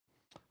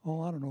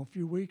I don't know, a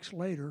few weeks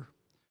later,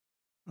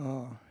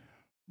 uh,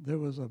 there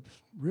was a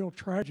real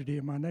tragedy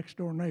in my next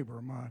door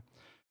neighbor.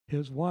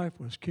 His wife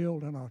was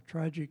killed in a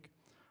tragic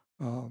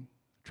um,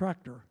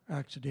 tractor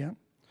accident,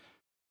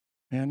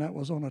 and that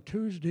was on a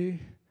Tuesday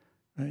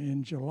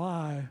in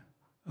July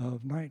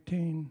of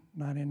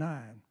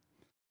 1999.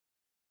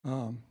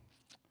 Um,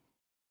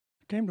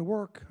 came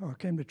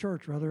to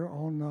church rather,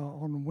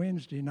 on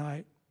Wednesday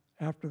night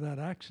after that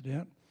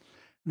accident.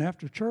 And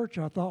after church,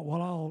 I thought,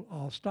 well,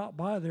 I'll stop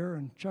by there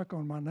and check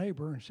on my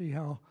neighbor and see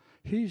how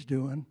he's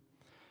doing.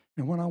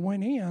 And when I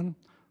went in,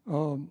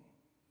 um,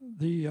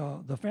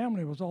 the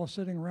family was all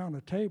sitting around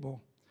a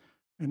table,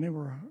 and they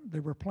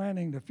were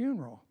planning the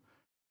funeral.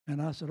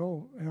 And I said,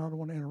 oh, and I don't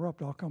want to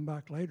interrupt. I'll come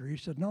back later. He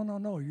said, no, no,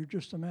 no. You're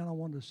just the man I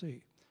wanted to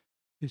see.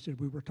 He said,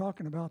 we were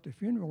talking about the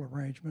funeral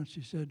arrangements.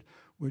 He said,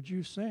 would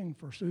you sing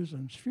for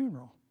Susan's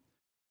funeral?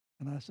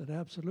 And I said,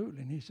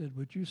 absolutely. And he said,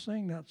 would you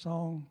sing that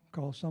song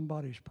called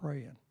Somebody's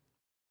Praying?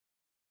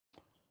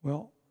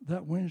 Well,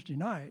 that Wednesday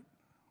night,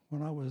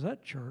 when I was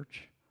at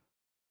church,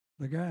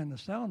 the guy in the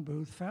sound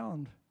booth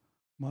found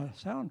my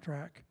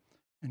soundtrack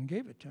and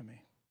gave it to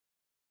me.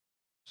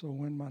 So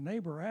when my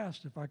neighbor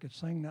asked if I could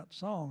sing that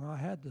song, I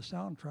had the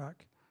soundtrack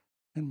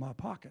in my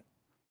pocket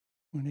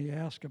when he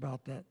asked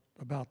about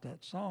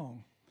that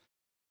song.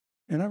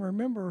 And I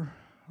remember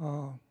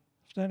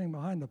standing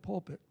behind the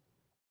pulpit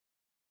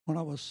when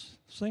I was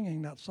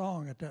singing that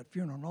song at that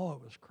funeral. Oh,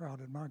 it was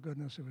crowded. My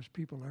goodness, it was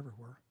people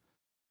everywhere.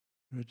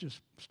 It was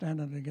just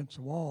standing against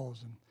the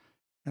walls.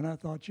 And I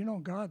thought,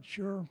 God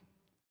sure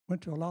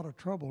went to a lot of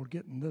trouble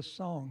getting this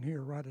song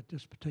here right at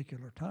this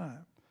particular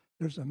time.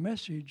 There's a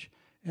message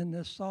in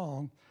this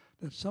song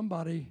that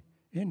somebody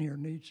in here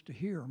needs to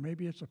hear.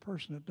 Maybe it's a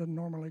person that doesn't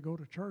normally go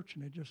to church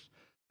and they just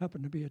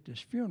happen to be at this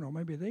funeral.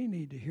 Maybe they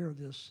need to hear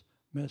this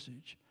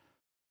message.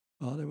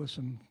 There was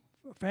some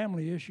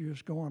family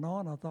issues going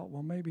on. I thought,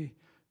 well, maybe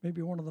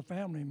one of the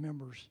family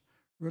members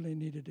really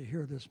needed to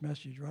hear this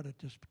message right at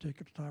this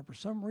particular time. For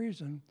some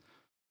reason,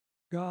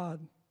 God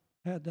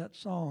had that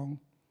song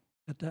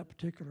at that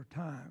particular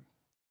time.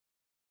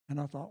 And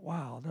I thought,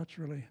 wow, that's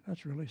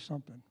really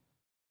something.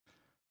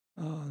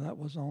 That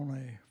was on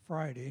a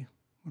Friday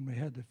when we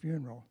had the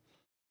funeral.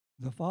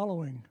 The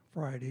following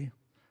Friday,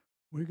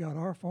 we got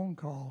our phone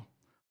call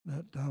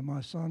that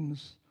my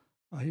son's,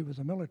 he was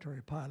a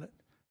military pilot,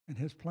 and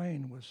his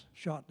plane was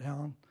shot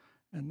down,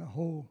 and the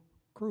whole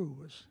crew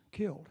was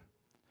killed.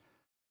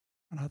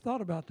 And I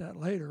thought about that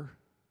later,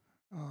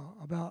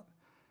 about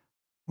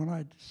when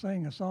I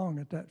sang a song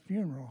at that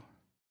funeral.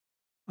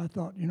 I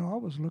thought, I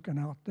was looking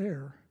out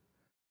there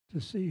to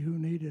see who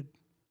needed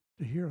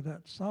to hear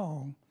that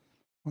song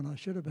when I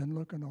should have been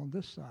looking on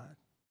this side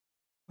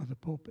of the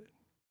pulpit.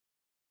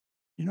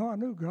 I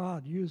knew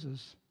God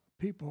uses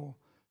people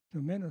to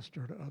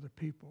minister to other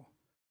people,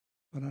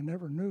 but I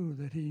never knew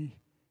that he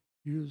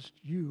used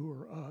you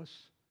or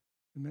us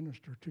to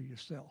minister to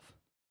yourself.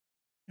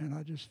 And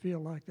I just feel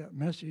like that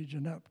message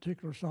and that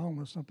particular song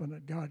was something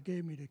that God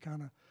gave me to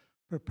kind of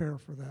prepare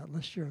for that.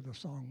 Let's share the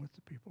song with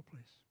the people,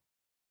 please.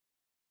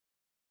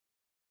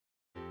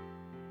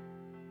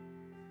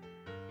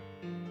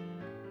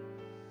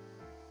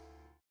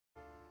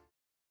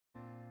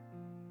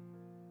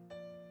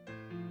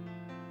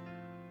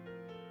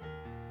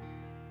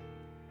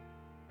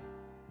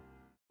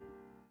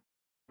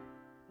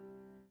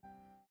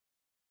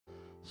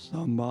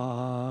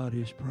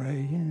 Somebody's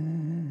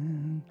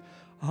praying,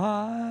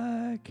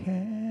 I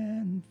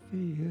can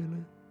feel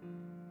it.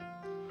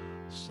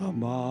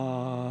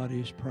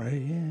 Somebody's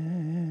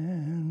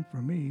praying for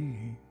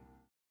me.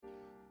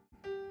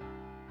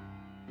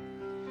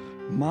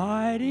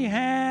 Mighty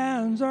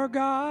hands are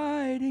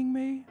guiding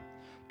me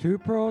to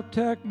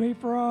protect me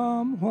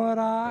from what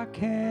I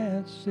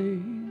can't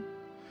see.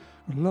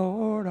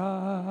 Lord,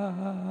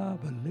 I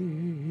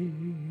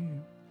believe.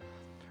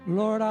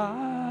 Lord,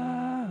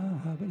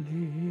 I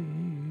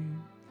believe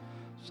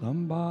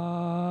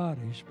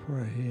somebody's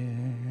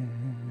praying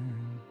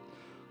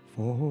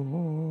for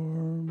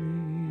me.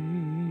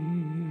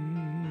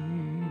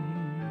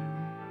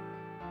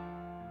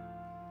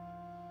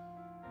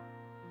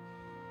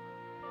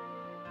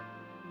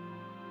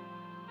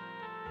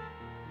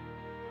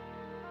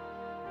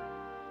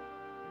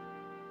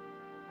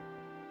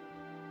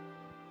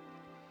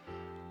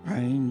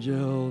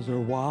 Angels are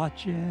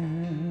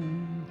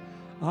watching,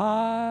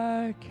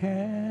 I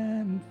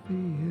can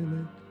feel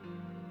it.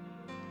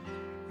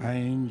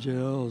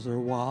 Angels are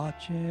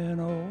watching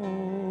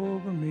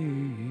over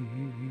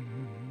me.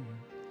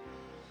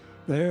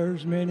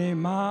 There's many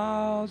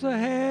miles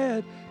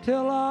ahead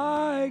till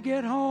I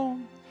get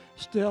home.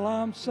 Still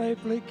I'm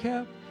safely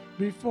kept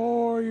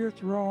before your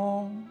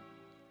throne.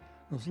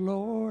 'Cause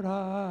Lord,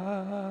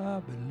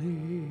 I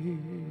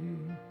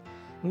believe.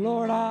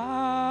 Lord,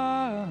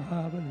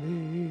 I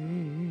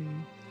believe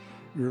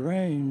your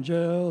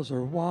angels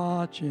are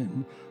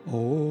watching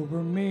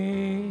over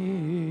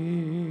me.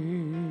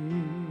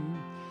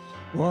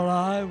 Well,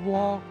 I've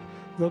walked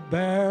the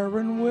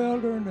barren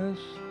wilderness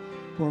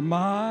For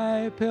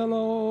my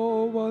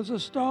pillow was a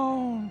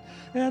stone,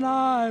 and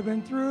I've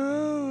been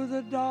through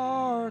the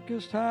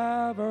darkest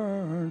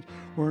taverns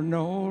where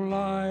no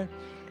light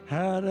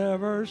had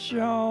ever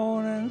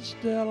shone, and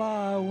still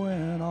I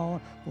went on,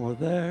 for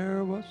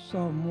there was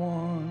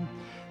someone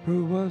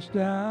who was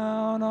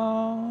down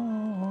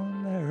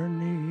on their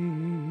knees.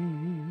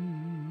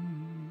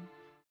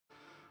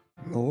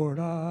 Lord,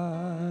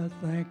 I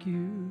thank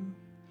you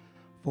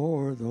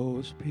for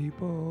those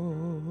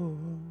people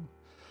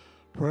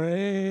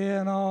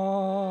praying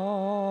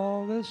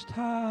all this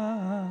time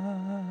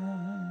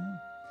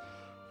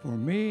for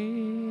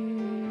me.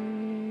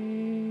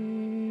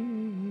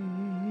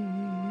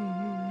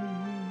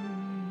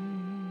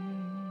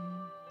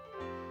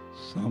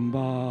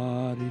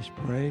 Somebody's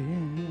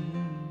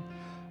praying,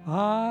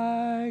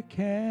 I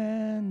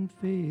can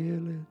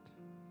feel it.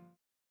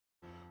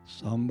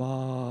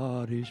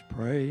 Somebody's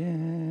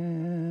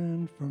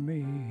praying for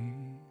me.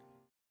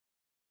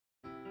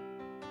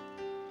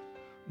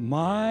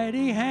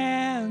 Mighty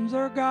hands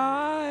are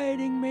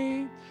guiding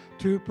me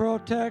to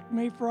protect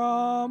me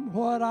from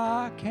what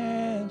I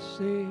can't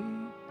see.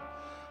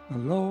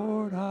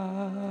 Lord,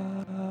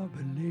 I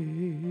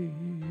believe.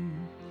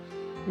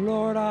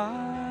 Lord,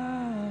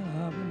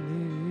 I believe.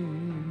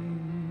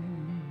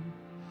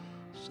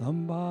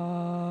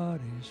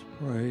 Somebody's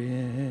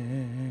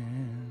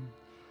praying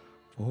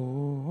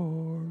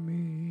for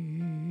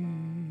me.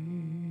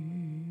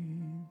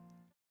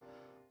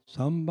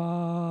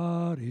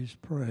 Somebody's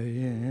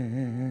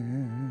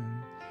praying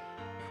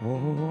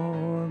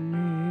for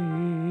me.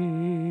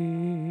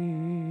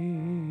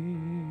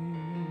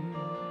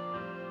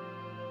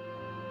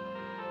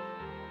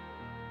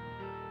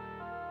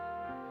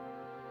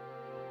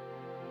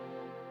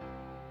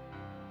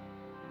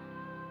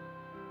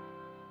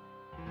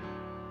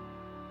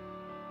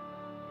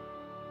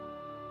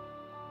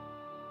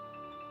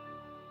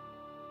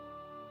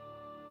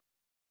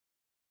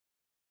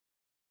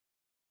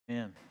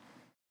 Amen.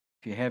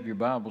 If you have your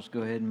Bibles,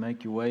 go ahead and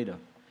make your way to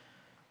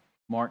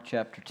Mark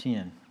chapter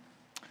 10.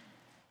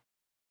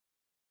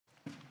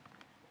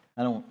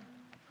 I don't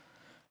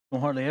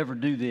hardly ever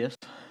do this.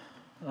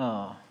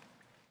 Matter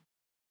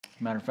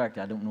of fact,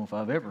 I don't know if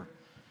I've ever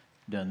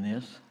done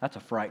this. That's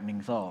a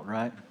frightening thought,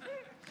 right?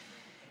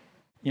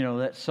 You know,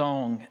 that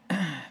song,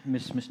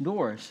 Miss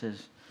Doris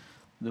is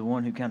the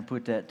one who kind of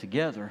put that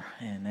together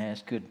and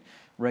asked, could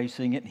Ray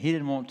sing it? He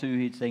didn't want to.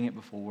 He'd sing it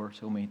before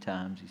so many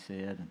times, he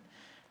said. And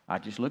I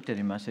just looked at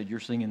him. I said,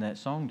 you're singing that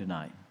song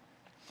tonight.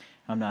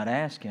 I'm not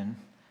asking.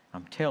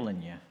 I'm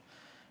telling you.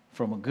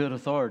 From a good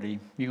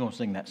authority, you're going to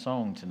sing that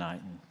song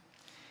tonight.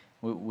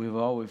 And we've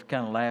always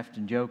kind of laughed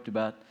and joked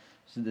about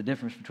the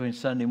difference between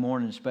Sunday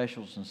morning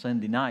specials and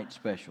Sunday night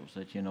specials.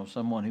 That, you know,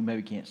 someone who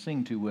maybe can't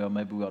sing too well,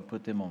 maybe we ought to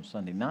put them on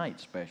Sunday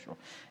night special.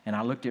 And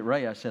I looked at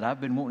Ray. I said,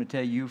 I've been wanting to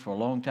tell you for a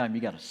long time,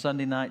 you got a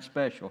Sunday night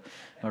special.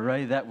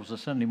 Ray, that was a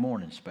Sunday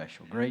morning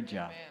special. Great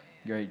job.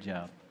 Great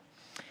job.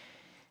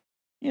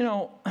 You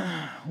know,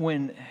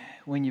 when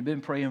you've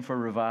been praying for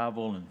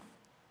revival and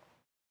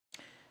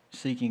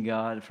seeking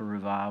God for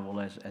revival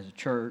as a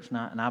church,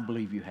 and I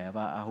believe you have,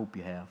 I hope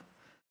you have,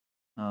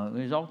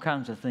 there's all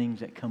kinds of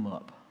things that come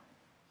up.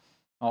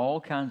 All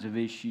kinds of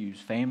issues,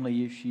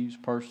 family issues,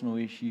 personal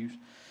issues.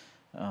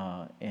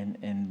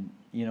 And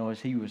you know, as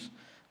he was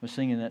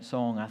singing that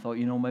song, I thought,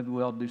 you know, maybe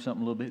we ought to do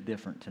something a little bit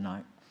different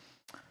tonight.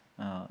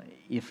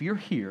 If you're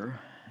here,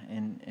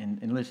 and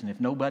listen, if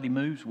nobody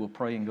moves, we'll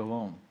pray and go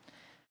on.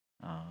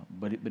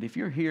 But if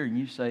you're here and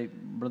you say,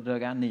 Brother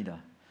Doug, I need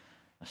a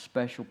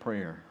special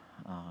prayer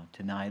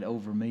tonight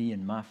over me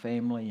and my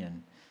family,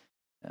 and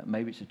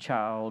maybe it's a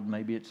child,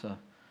 maybe it's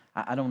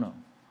I don't know.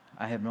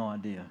 I have no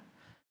idea.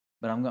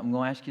 But I'm going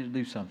to ask you to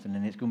do something,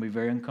 and it's going to be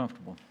very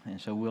uncomfortable,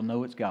 and so we'll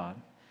know it's God.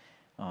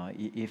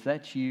 If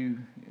that's you,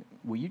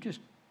 will you just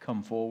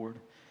come forward,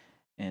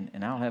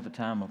 and I'll have a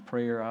time of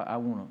prayer. I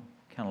want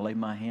to kind of lay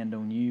my hand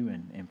on you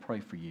and pray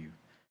for you.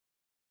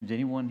 Is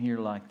anyone here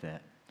like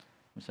that?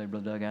 We say,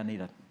 Brother Doug, I need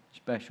a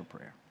special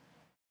prayer.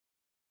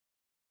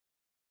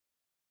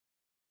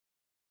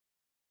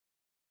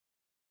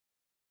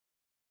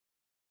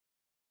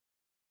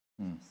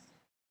 You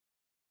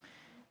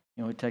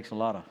know, it takes a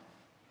lot of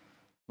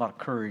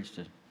courage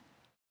to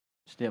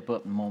step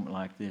up in a moment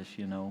like this,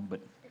 you know.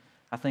 But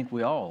I think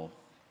we all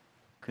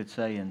could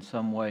say in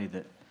some way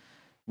that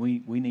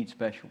we need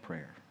special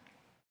prayer.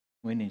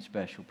 We need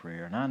special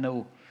prayer. And I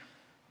know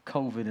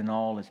COVID and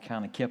all has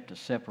kind of kept us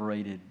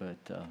separated,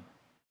 but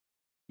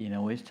you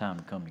know, it's time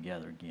to come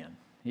together again.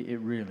 It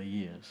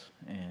really is.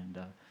 And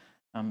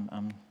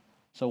I'm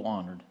so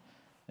honored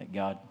that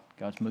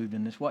God's moved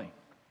in this way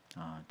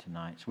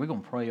tonight. So we're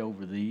going to pray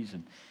over these.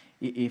 And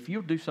if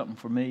you'll do something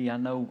for me, I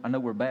know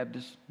we're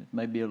Baptists. It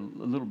may be a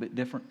little bit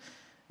different.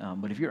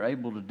 But if you're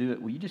able to do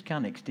it, will you just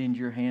kind of extend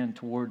your hand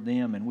toward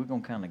them? And we're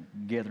going to kind of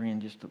gather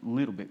in just a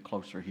little bit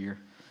closer here.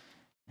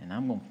 And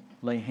I'm going to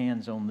lay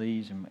hands on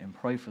these and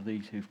pray for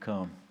these who've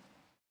come.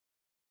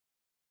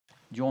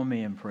 Join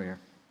me in prayer.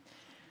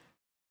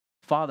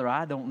 Father,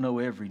 I don't know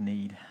every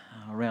need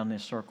around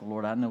this circle,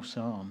 Lord. I know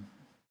some.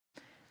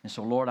 And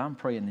so, Lord, I'm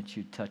praying that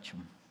you'd touch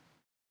them.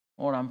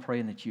 Lord, I'm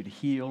praying that you'd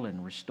heal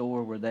and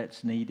restore where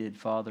that's needed,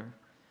 Father.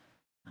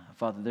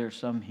 Father, there are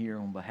some here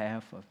on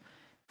behalf of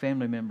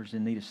family members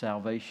in need of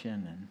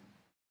salvation. And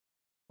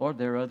Lord,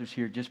 there are others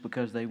here just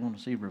because they want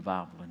to see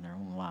revival in their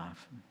own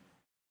life.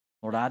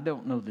 Lord, I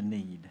don't know the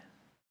need.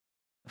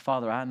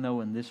 Father, I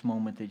know in this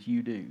moment that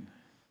you do.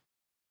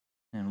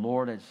 And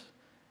Lord,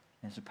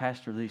 as a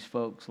pastor of these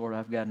folks, Lord,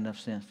 I've got enough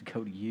sense to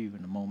go to you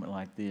in a moment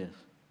like this.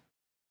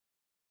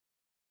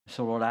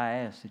 So, Lord, I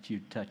ask that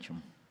you'd touch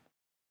them.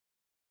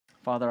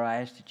 Father, I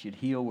ask that you'd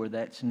heal where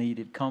that's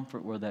needed,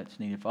 comfort where that's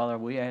needed. Father,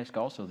 we ask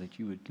also that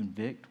you would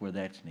convict where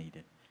that's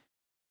needed.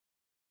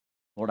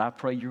 Lord, I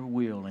pray your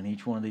will in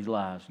each one of these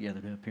lives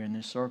gathered up here in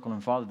this circle.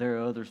 And Father, there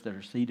are others that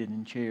are seated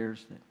in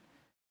chairs that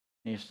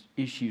there's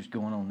issues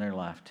going on in their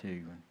life too.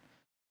 And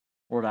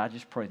Lord, I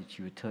just pray that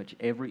you would touch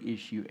every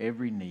issue,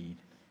 every need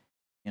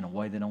in a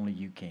way that only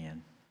you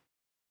can.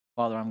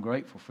 Father, I'm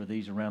grateful for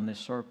these around this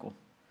circle.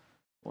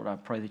 Lord, I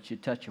pray that you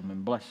touch them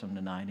and bless them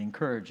tonight,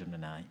 encourage them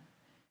tonight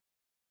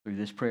through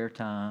this prayer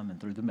time and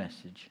through the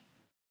message.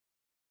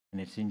 And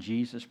it's in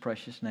Jesus'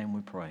 precious name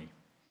we pray.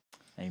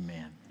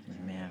 Amen.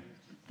 Amen.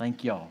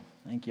 Thank y'all.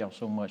 Thank y'all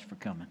so much for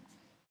coming.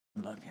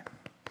 I love you.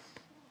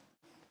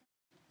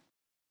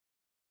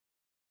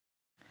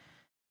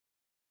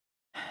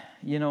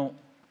 You know,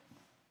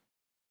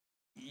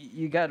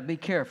 you got to be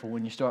careful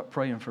when you start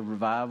praying for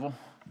revival.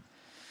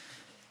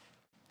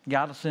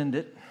 God will send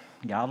it.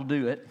 God will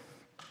do it.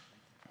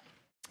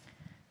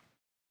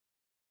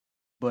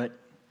 But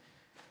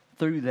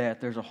through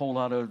that, there's a whole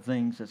lot of other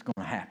things that's going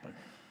to happen.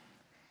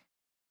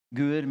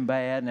 Good and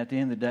bad, and at the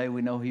end of the day,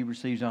 we know he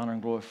receives honor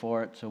and glory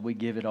for it, so we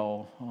give it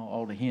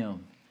all to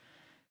him.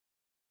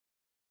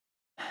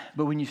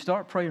 But when you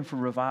start praying for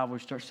revival, you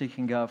start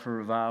seeking God for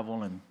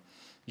revival, and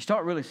you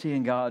start really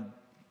seeing God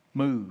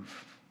move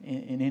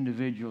in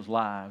individuals'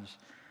 lives,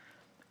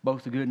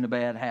 both the good and the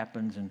bad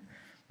happens, and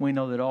we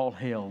know that all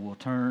hell will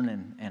turn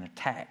and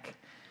attack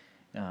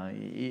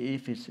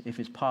if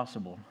it's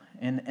possible.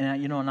 And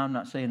you know, and I'm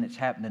not saying it's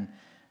happening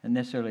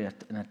necessarily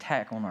an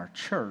attack on our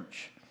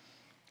church.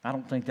 I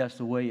don't think that's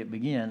the way it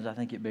begins. I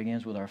think it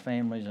begins with our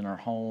families and our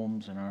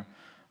homes and our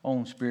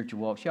own spiritual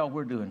walks. Y'all,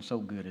 we're doing so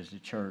good as a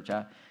church.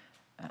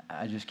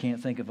 I just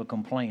can't think of a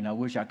complaint. I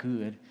wish I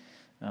could,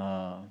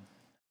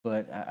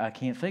 but I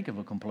can't think of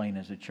a complaint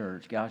as a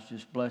church. God's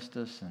just blessed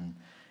us, and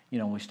you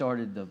know, we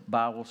started the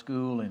Bible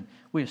school, and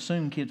we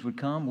assumed kids would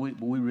come.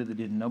 We really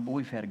didn't know, but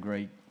we've had a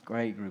great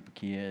group of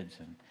kids,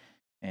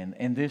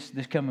 and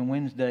this coming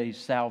Wednesday is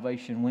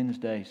Salvation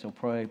Wednesday. So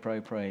pray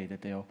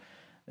that there'll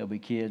be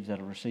kids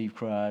that'll receive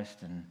Christ,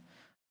 and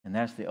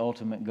that's the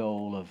ultimate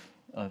goal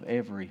of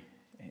every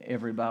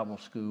Bible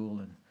school.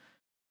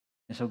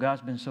 And so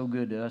God's been so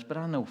good to us. But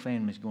I know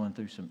families going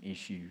through some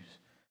issues.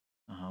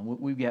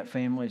 We've got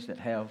families that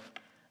have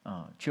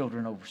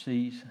children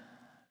overseas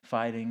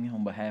fighting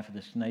on behalf of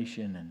this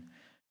nation, and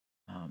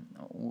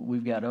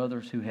we've got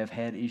others who have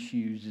had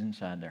issues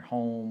inside their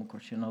home. Of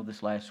course, you know,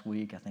 this last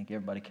week, I think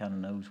everybody kind of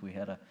knows we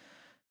had a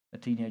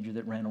teenager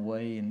that ran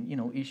away, and, you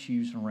know,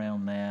 issues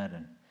around that.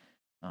 And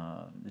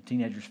the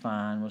teenager's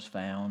fine, was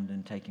found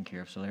and taken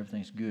care of, so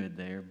everything's good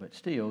there. But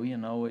still, you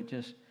know, it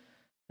just,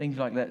 things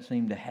like that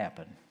seem to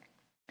happen.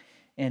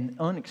 And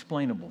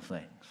unexplainable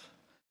things.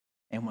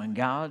 And when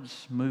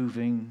God's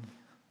moving,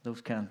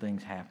 those kind of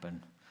things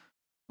happen.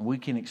 And we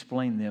can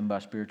explain them by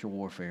spiritual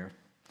warfare.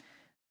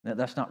 Now,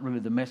 that's not really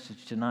the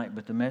message tonight,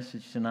 but the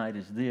message tonight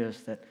is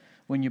this, that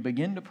when you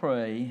begin to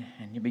pray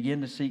and you begin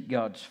to seek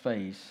God's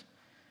face,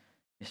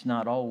 it's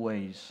not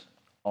always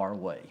our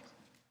way.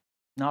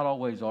 Not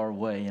always our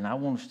way. And I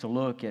want us to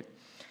look at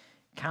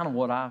kind of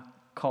what I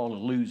call a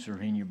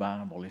loser in your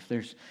Bible. If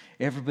there's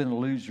ever been a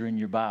loser in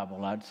your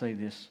Bible, I'd say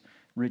this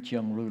rich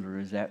young ruler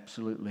is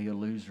absolutely a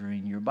loser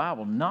in your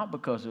Bible. Not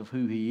because of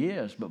who he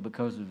is, but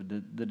because of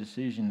the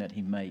decision that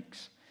he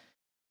makes.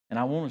 And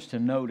I want us to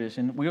notice,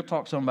 and we'll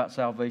talk some about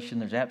salvation.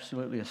 There's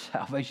absolutely a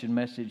salvation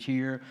message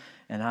here,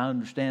 and I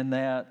understand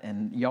that.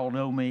 And y'all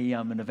know me,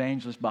 I'm an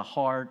evangelist by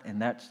heart,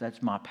 and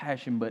that's my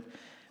passion. But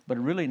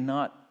really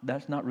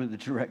that's not really the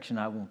direction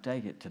I want to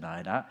take it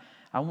tonight.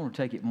 I want to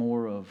take it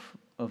more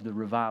of the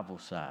revival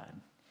side,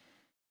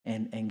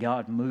 and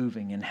God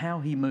moving, and how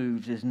he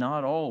moves is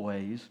not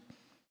always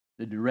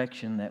the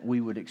direction that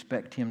we would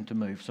expect him to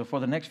move. So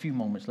for the next few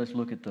moments, let's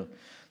look at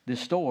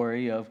this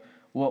story of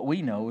what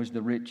we know is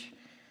the rich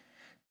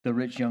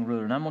young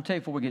ruler. And I'm going to tell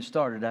you before we get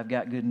started, I've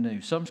got good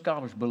news. Some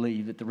scholars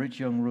believe that the rich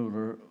young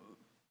ruler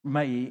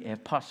may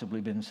have possibly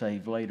been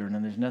saved later.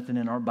 And there's nothing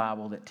in our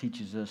Bible that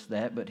teaches us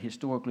that, but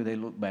historically they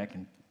look back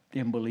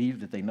and believe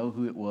that they know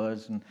who it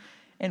was,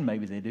 and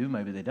maybe they do,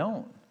 maybe they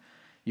don't.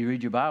 You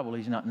read your Bible,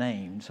 he's not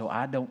named, so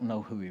I don't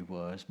know who he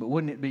was. But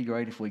wouldn't it be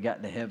great if we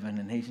got to heaven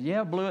and he said, yeah,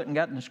 I blew it and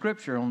got in the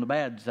scripture on the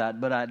bad side,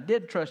 but I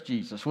did trust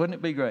Jesus. Wouldn't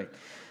it be great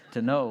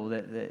to know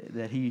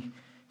that he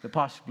could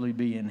possibly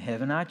be in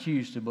heaven? I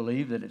choose to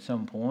believe that at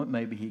some point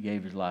maybe he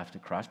gave his life to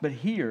Christ. But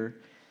here,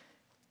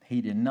 he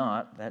did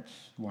not. That's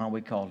why we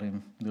called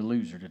him the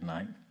loser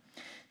tonight.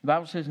 The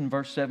Bible says in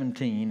verse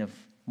 17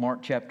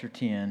 Mark chapter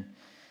 10,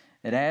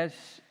 that as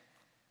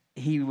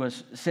he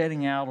was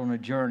setting out on a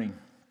journey,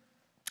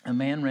 a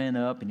man ran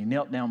up and he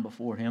knelt down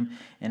before him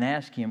and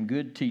asked him,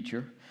 "Good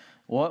teacher,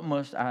 what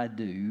must I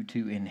do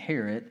to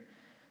inherit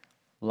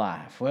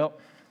life?" Well,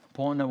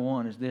 point number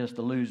one is this: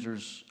 the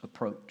loser's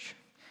approach.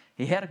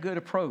 He had a good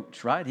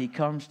approach, right? He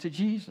comes to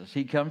Jesus.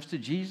 He comes to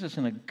Jesus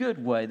in a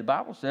good way. The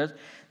Bible says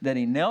that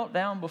he knelt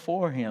down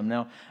before him.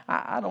 Now,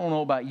 I don't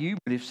know about you,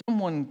 but if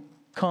someone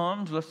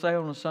comes, let's say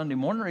on a Sunday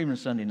morning or even a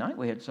Sunday night,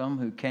 we had some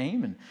who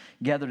came and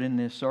gathered in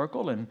this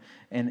circle and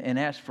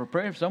asked for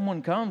prayer. If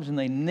someone comes and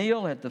they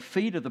kneel at the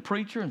feet of the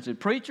preacher and said,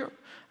 "Preacher,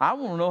 I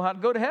want to know how to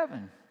go to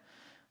heaven,"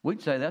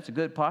 we'd say that's a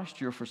good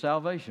posture for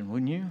salvation,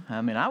 wouldn't you?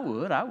 I mean, I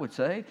would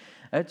say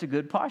that's a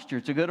good posture.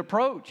 It's a good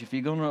approach. If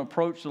you're going to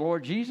approach the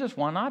Lord Jesus,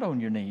 why not on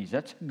your knees?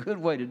 That's a good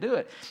way to do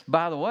it.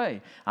 By the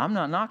way, I'm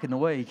not knocking the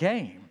way he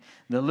came.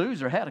 The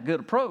loser had a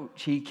good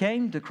approach. He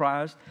came to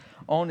Christ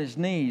on his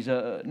knees.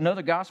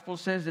 Another gospel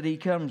says that he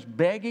comes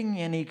begging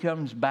and he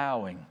comes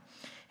bowing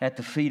at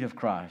the feet of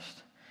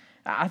Christ.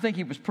 I think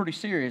he was pretty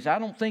serious. I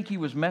don't think he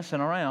was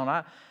messing around.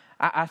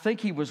 I think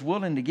he was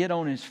willing to get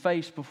on his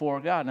face before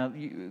God. Now,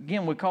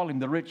 again, we call him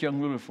the rich young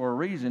ruler for a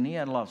reason. He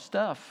had a lot of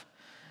stuff.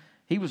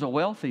 He was a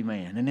wealthy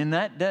man. And in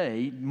that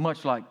day,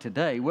 much like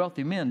today,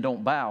 wealthy men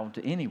don't bow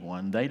to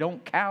anyone. They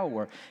don't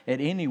cower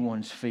at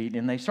anyone's feet.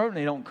 And they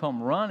certainly don't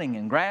come running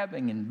and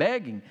grabbing and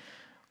begging,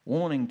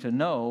 wanting to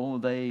know.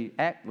 They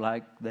act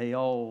like they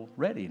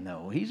already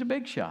know. He's a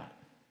big shot.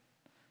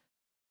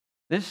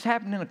 This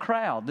happened in a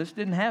crowd. This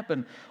didn't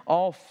happen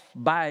off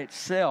by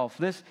itself.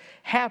 This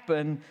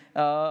happened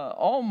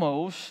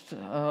almost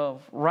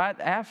right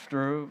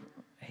after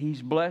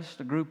he's blessed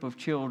a group of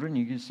children.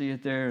 You can see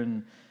it there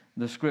in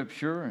the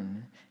scripture.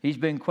 And he's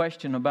been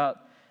questioned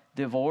about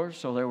divorce,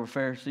 so there were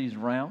Pharisees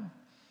around.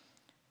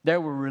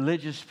 There were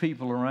religious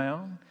people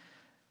around.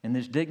 And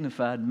this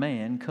dignified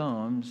man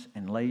comes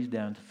and lays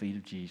down at the feet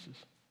of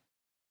Jesus.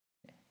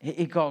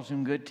 He calls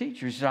him good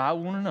teacher. He says, "I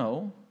want to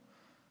know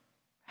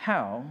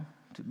how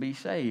to be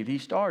saved." He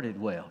started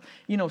well.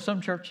 You know, some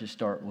churches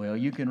start well.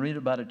 You can read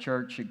about a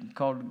church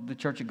called the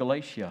Church of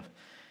Galatia.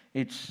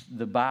 It's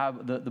the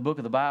Bible, the book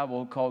of the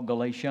Bible called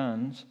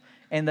Galatians,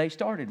 and they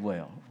started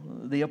well.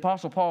 The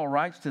Apostle Paul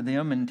writes to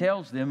them and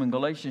tells them in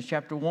Galatians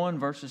chapter 1,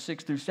 verses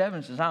 6 through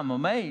 7, says, "I'm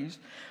amazed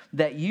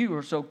that you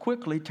are so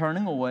quickly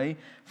turning away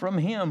from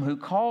him who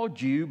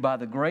called you by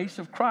the grace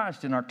of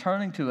Christ and are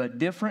turning to a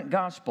different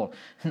gospel."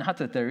 Not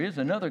that there is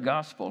another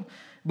gospel,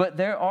 but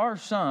there are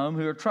some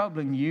who are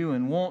troubling you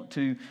and want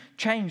to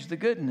change the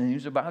good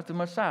news about the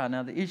Messiah.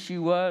 Now, the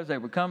issue was they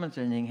were coming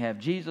saying you can have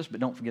Jesus, but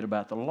don't forget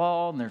about the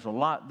law, and there's a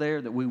lot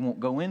there that we won't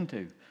go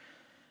into.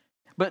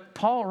 But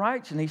Paul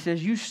writes and he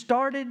says, "You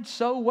started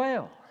so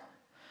well."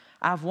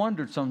 I've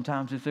wondered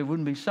sometimes if there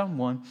wouldn't be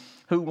someone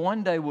who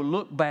one day will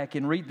look back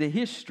and read the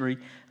history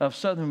of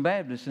Southern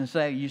Baptists and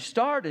say, "You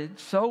started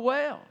so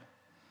well."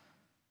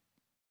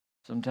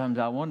 Sometimes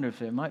I wonder if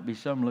there might be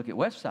some look at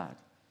Westside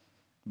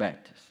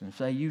Baptist and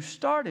say, "You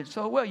started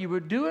so well. You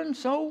were doing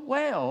so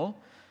well.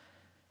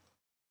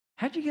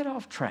 How'd you get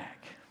off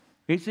track?"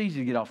 It's easy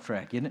to get off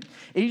track, isn't it?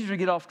 Easier to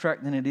get off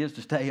track than it is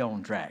to stay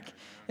on track.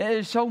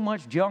 There's so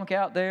much junk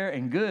out there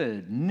and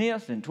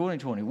goodness in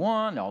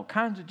 2021, all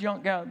kinds of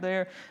junk out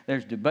there.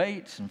 There's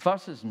debates and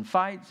fusses and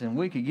fights, and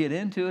we could get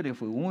into it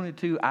if we wanted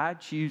to. I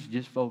choose to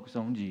just focus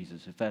on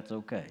Jesus, if that's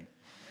okay. Amen.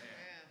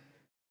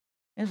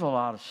 There's a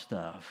lot of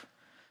stuff.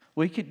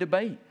 We could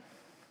debate.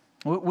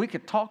 We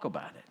could talk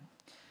about it.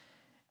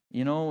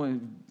 You know,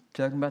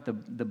 talking about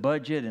the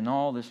budget and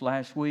all this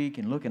last week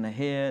and looking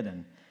ahead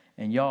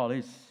and y'all,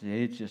 it's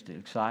just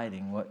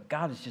exciting what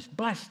God has just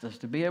blessed us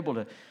to be able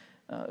to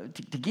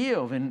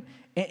give. And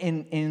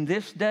in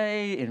this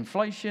day,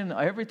 inflation,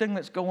 everything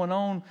that's going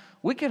on,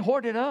 we could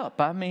hoard it up.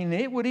 I mean,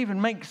 it would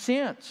even make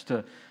sense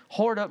to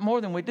hoard up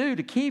more than we do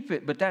to keep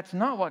it, but that's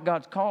not what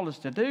God's called us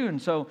to do. And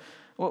so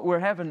we're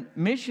having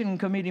mission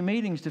committee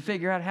meetings to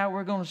figure out how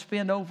we're going to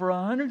spend over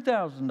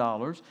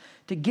 $100,000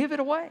 to give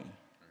it away. Amen.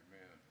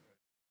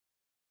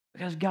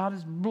 Because God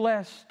has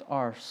blessed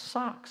our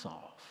socks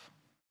off.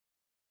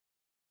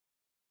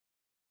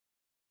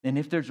 And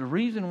if there's a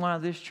reason why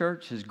this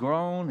church has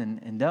grown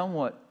and done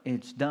what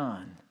it's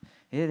done,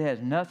 it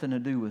has nothing to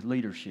do with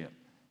leadership.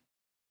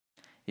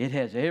 It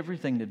has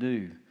everything to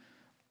do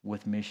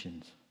with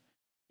missions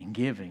and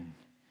giving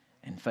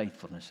and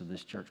faithfulness of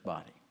this church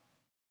body.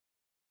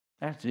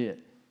 That's it.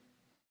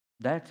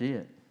 That's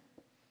it.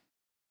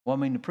 Well, I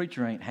mean, the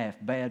preacher ain't half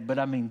bad, but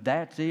I mean,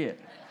 that's it.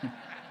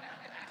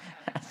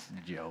 That's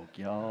a joke,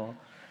 y'all.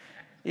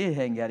 It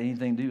hasn't got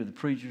anything to do with the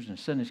preachers and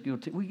Sunday school.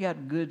 We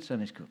got good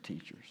Sunday school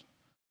teachers.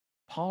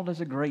 Paul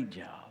does a great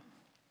job,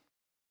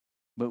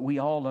 but we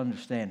all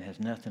understand it has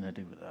nothing to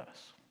do with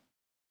us.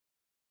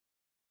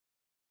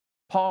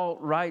 Paul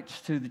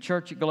writes to the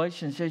church at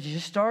Galatia and says, "You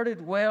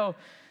started well,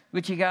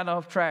 but you got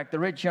off track. The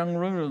rich young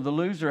ruler, the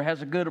loser,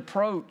 has a good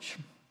approach."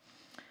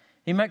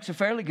 He makes a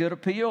fairly good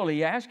appeal.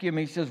 He asks him,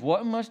 he says,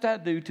 "What must I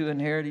do to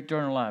inherit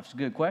eternal life?" It's a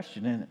good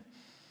question, isn't it?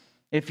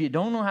 If you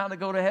don't know how to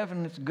go to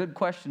heaven, it's a good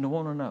question to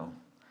want to know.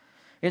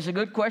 It's a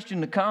good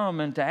question to come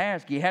and to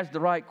ask. He has the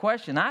right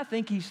question. I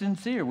think he's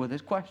sincere with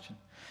his question.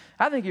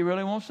 I think he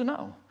really wants to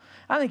know.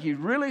 I think he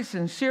really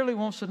sincerely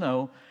wants to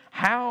know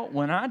how,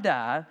 when I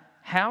die,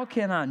 how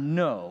can I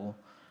know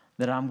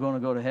that I'm going to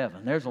go to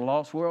heaven? There's a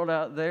lost world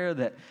out there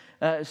that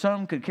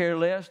some could care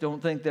less,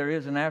 don't think there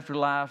is an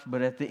afterlife,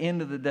 but at the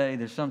end of the day,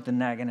 there's something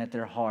nagging at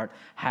their heart.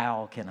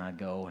 How can I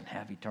go and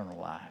have eternal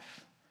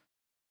life?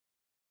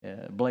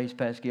 Blaise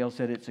Pascal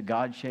said it's a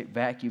God-shaped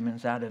vacuum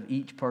inside of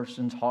each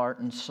person's heart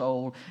and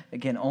soul.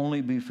 It can only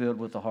be filled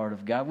with the heart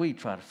of God. We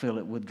try to fill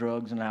it with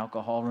drugs and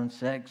alcohol and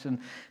sex and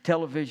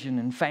television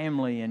and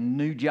family and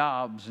new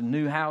jobs and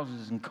new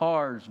houses and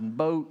cars and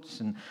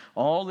boats and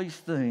all these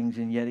things,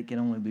 and yet it can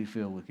only be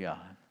filled with God.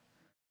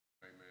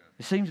 Amen.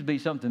 There seems to be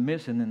something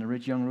missing, and the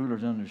rich young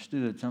ruler's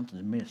understood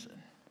something's missing.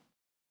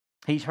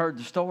 He's heard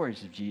the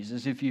stories of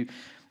Jesus. If you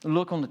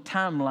look on the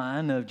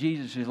timeline of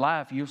Jesus'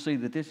 life, you'll see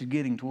that this is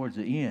getting towards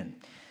the end.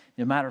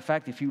 As a matter of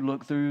fact, if you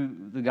look through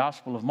the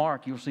Gospel of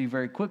Mark, you'll see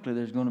very quickly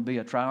there's going to be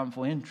a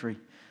triumphal entry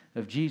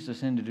of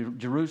Jesus into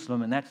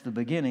Jerusalem, and that's the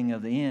beginning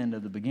of the end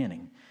of the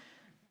beginning.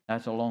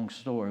 That's a long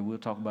story. We'll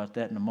talk about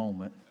that in a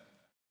moment.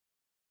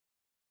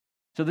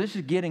 So this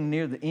is getting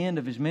near the end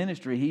of his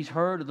ministry. He's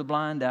heard of the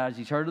blind eyes.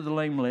 He's heard of the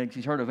lame legs.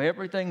 He's heard of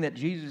everything that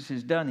Jesus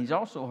has done. He's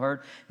also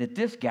heard that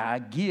this guy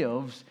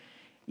gives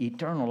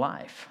eternal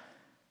life.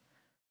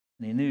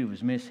 And he knew he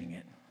was missing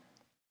it.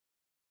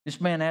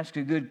 This man asked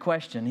a good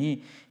question.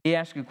 He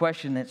asked a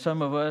question that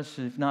some of us,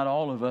 if not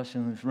all of us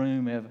in this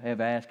room,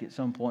 have asked at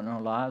some point in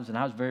our lives. And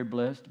I was very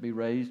blessed to be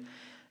raised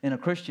in a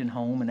Christian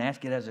home and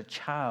ask it as a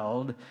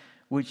child,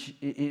 which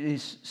it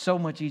is so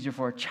much easier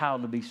for a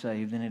child to be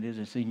saved than it is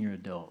a senior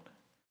adult.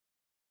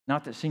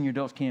 Not that senior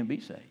adults can't be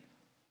saved.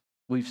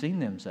 We've seen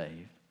them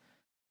saved.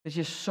 It's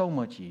just so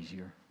much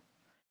easier.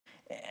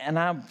 And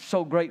I'm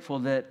so grateful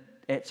that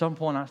at some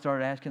point I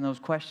started asking those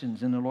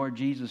questions and the Lord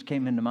Jesus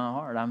came into my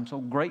heart. I'm so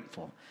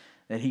grateful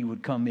that he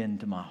would come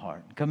into my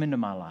heart, come into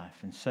my life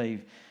and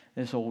save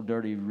this old,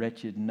 dirty,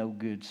 wretched, no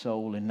good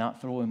soul and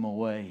not throw him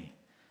away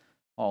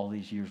all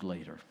these years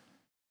later.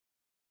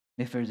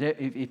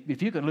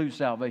 If you could lose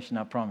salvation,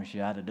 I promise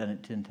you I'd have done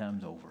it 10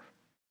 times over.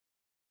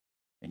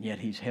 And yet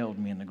he's held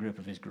me in the grip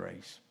of his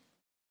grace.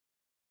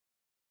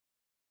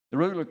 The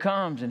ruler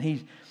comes and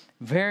he's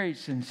very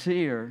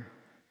sincere.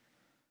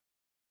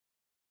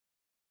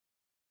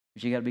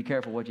 But you got to be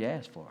careful what you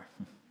ask for.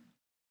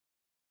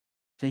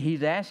 See,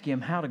 he's asking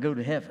him how to go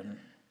to heaven.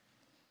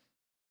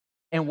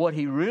 And what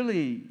he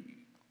really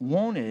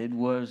wanted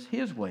was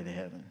his way to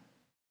heaven.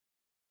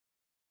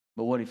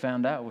 But what he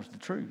found out was the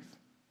truth.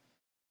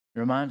 It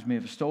reminds me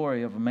of a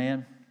story of a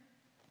man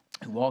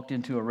who walked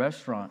into a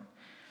restaurant.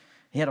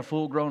 He had a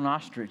full-grown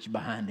ostrich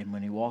behind him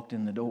when he walked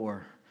in the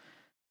door.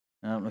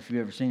 I don't know if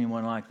you've ever seen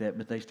anyone like that,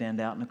 but they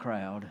stand out in the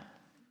crowd.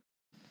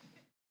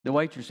 The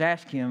waitress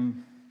asked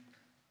him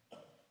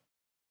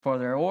for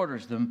their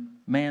orders. The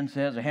man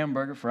says a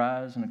hamburger,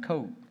 fries, and a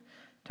Coke.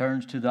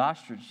 Turns to the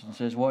ostrich and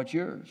says, "What's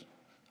yours?"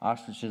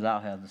 Ostrich says, "I'll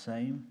have the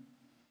same."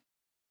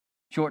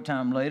 Short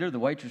time later, the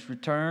waitress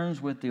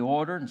returns with the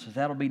order and says,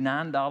 "That'll be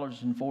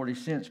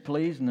 $9.40,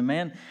 please." And the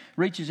man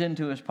reaches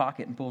into his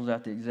pocket and pulls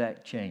out the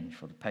exact change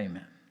for the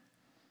payment.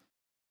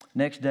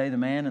 Next day, the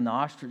man and the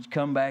ostrich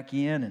come back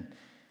in, and the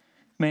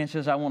man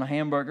says, "I want a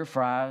hamburger,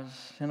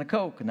 fries, and a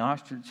Coke." And the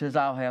ostrich says,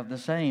 "I'll have the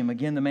same."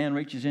 Again, the man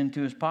reaches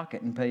into his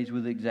pocket and pays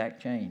with the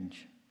exact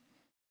change.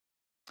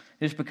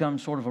 This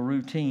becomes sort of a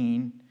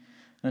routine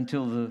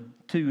until the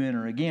two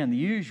enter again. The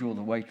usual,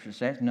 the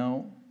waitress asked,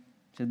 "No."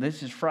 Said,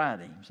 "This is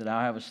Friday." Said,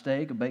 "I'll have a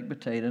steak, a baked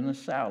potato, and a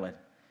salad,"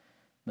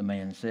 the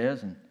man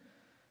says, and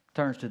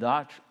turns to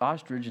the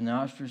ostrich, and the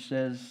ostrich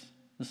says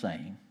the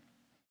same.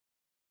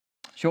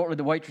 Shortly,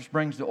 the waitress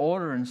brings the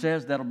order and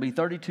says that'll be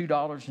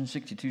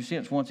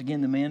 $32.62. Once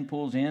again, the man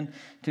pulls in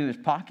to his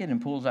pocket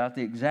and pulls out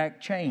the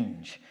exact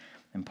change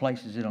and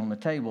places it on the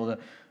table. The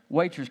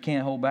waitress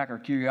can't hold back her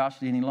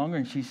curiosity any longer,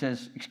 and she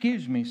says,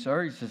 "Excuse me,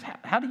 sir." He says,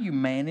 "How do you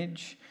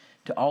manage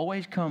to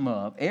always come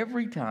up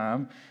every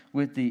time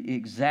with the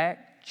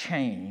exact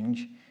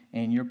change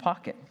in your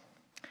pocket?"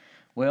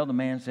 Well, the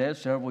man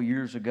says, "Several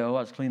years ago,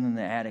 I was cleaning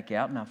the attic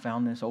out, and I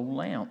found this old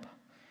lamp.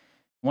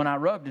 When I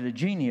rubbed it, a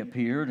genie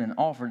appeared and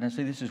offered," and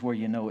see, this is where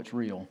you know it's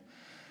real.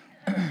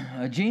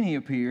 "A genie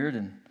appeared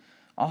and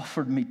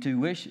offered me 2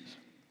 wishes.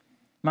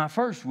 My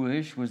first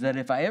wish was that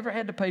if I ever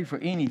had to pay for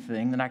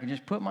anything, then I could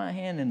just put my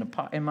hand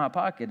in my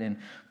pocket and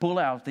pull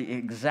out the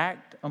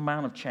exact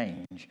amount of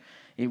change.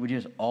 It would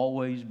just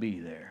always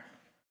be there."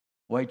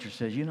 Waitress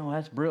says, "You know,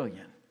 that's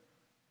brilliant.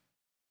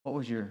 What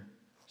was your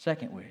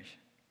second wish?"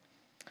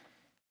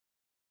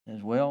 He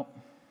says, "Well,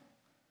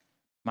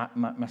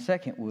 my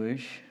second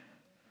wish,"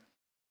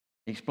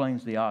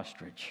 explains the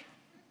ostrich,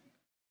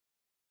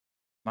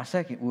 "my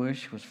second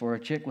wish was for a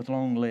chick with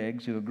long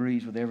legs who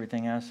agrees with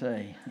everything I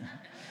say."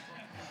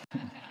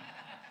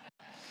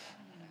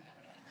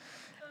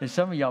 And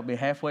some of y'all be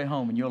halfway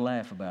home and you'll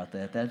laugh about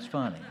that. That's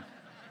funny.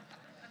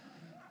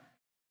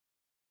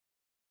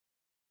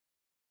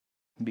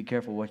 Be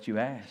careful what you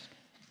ask.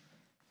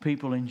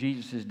 people in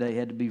Jesus' day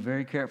had to be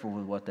very careful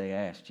with what they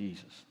asked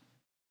Jesus.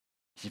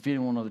 He said, if you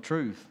didn't want to know the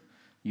truth,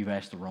 you've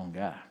asked the wrong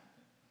guy.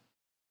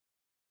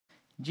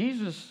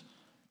 Jesus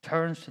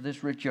turns to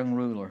this rich young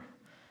ruler,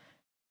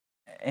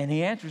 and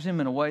he answers him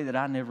in a way that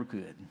I never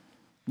could,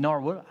 nor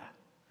would I.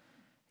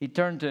 He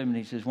turned to him and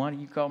he says, why do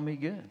you call me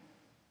good?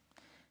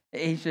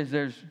 He says,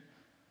 there's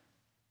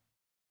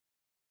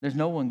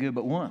no one good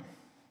but one,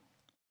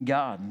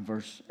 God. In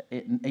verse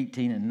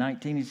 18 and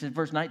 19, he says,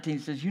 verse 19, he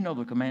says, you know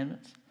the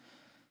commandments.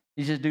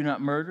 He says, do not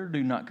murder,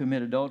 do not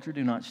commit adultery,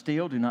 do not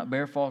steal, do not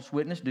bear false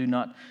witness, do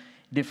not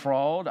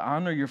defraud,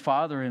 honor your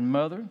father and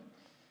mother.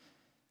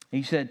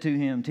 He said to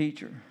him,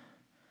 teacher,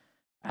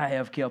 I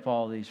have kept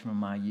all these from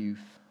my youth.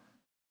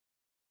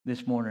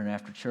 This morning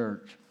after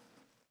church,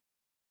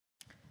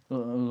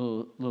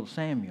 little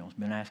Samuel's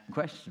been asking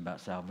questions about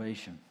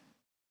salvation.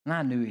 And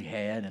I knew he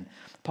had. And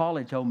Paul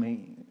had told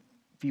me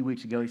a few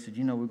weeks ago, he said,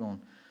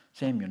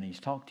 Samuel needs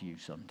to talk to you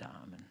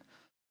sometime.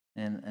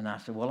 And I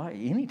said, well,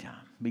 anytime.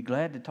 Be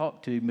glad to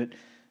talk to you.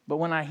 But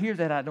when I hear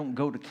that, I don't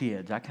go to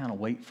kids. I kind of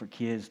wait for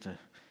kids to,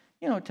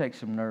 it takes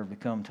some nerve to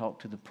come talk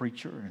to the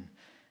preacher.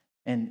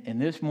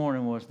 And this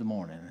morning was the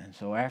morning. And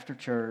so after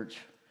church,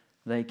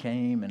 they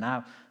came. And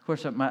I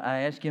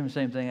asked him the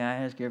same thing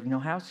I ask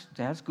everyone, how's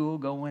school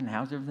going?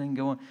 How's everything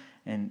going?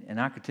 And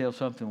I could tell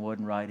something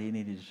wasn't right. He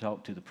needed to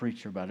talk to the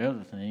preacher about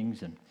other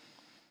things. And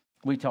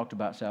we talked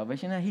about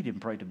salvation. Now, he didn't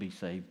pray to be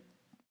saved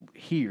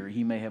here.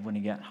 He may have when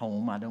he got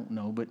home. I don't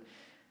know.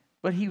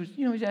 But he was,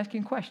 he's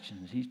asking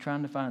questions. He's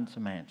trying to find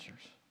some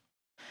answers.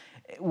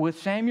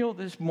 With Samuel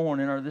this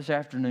morning or this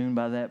afternoon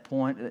by that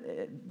point,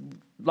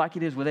 like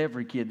it is with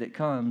every kid that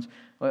comes,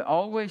 we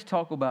always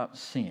talk about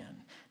sin.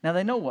 Now,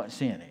 they know what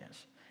sin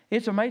is.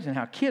 It's amazing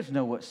how kids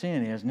know what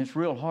sin is, and it's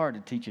real hard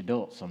to teach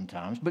adults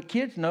sometimes, but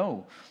kids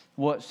know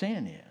what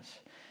sin is.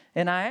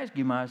 And I asked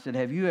him, I said,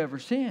 have you ever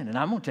sinned? And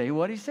I'm going to tell you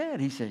what he said.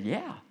 He said,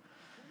 yeah.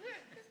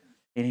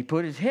 And he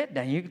put his head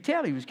down. You could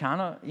tell he was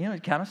kind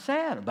of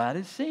sad about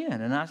his sin.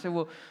 And I said,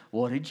 well,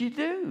 what did you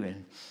do?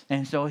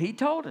 And so he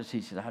told us.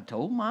 He said, I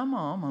told my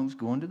mom I was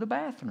going to the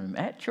bathroom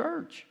at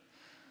church.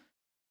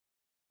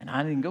 And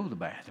I didn't go to the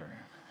bathroom.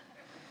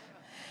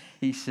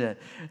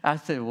 I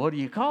said, what do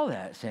you call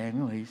that,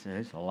 Samuel? He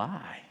said, it's a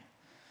lie.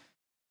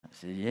 I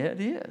said, yeah,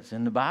 it is.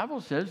 And the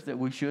Bible says that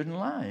we shouldn't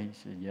lie. He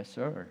said, yes,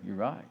 sir, you're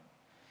right.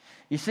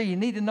 You see, you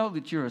need to know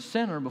that you're a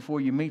sinner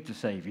before you meet the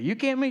Savior. You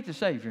can't meet the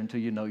Savior until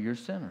you know you're a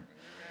sinner.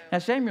 Now,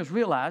 Samuel's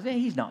realizing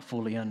he's not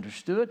fully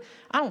understood.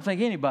 I don't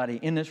think anybody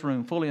in this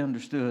room fully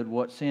understood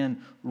what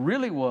sin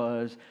really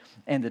was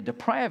and the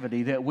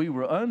depravity that we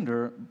were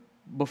under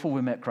before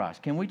we met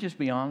Christ. Can we just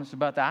be honest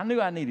about that? I knew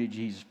I needed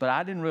Jesus, but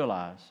I didn't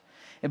realize.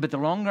 But the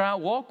longer I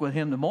walk with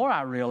him, the more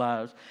I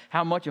realize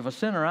how much of a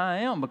sinner I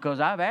am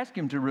because I've asked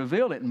him to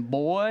reveal it, and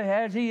boy,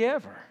 has he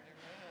ever.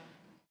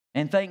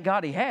 And thank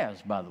God he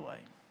has, by the way.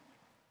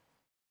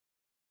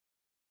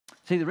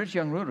 See, the rich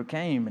young ruler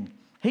came, and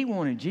he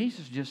wanted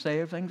Jesus to just say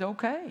everything's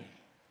okay.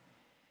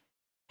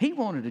 He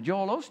wanted a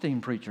Joel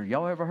Osteen preacher.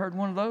 Y'all ever heard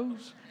one of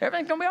those?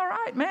 Everything's going to be all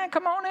right, man.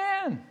 Come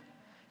on in.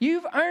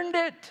 You've earned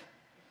it.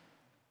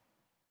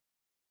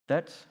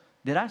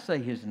 Did I say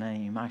his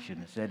name? I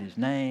shouldn't have said his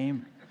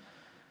name.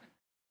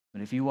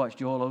 But if you watch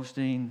Joel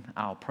Osteen,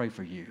 I'll pray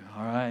for you,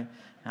 all right?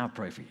 I'll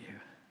pray for you.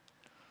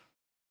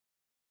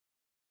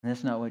 And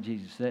that's not what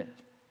Jesus said.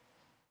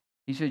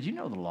 He said, you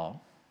know the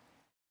law.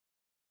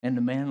 And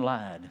the man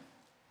lied,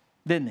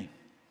 didn't he?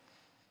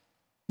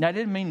 Now, I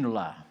didn't mean to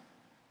lie.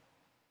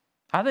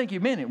 I think he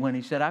meant it when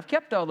he said, I've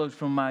kept all those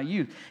from my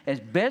youth. As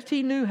best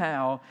he knew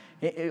how,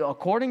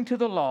 according to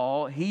the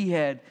law, he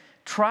had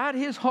tried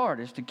his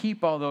hardest to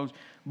keep all those.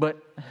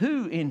 But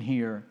who in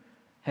here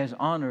has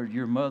honored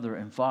your mother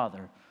and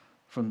father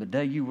from the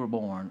day you were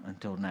born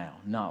until now?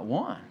 Not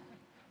one.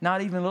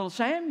 Not even little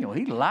Samuel.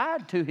 He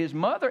lied to his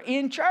mother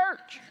in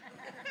church.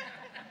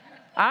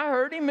 I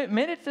heard him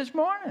admit it this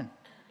morning.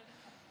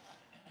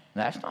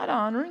 That's not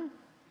honoring.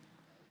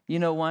 You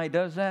know why he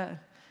does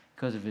that?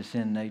 Because of his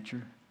sin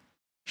nature.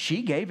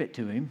 She gave it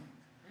to him.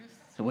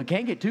 So we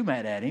can't get too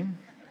mad at him.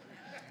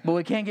 But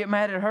we can't get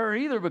mad at her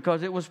either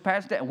because it was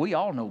passed down. We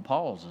all know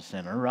Paul's a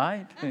sinner,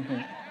 right?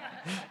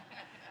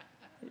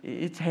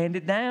 It's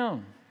handed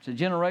down. It's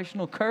a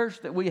generational curse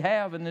that we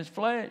have in this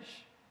flesh.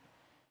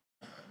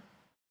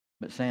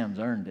 But Sam's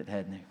earned it,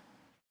 hadn't he?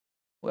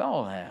 We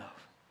all have.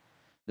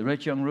 The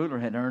rich young ruler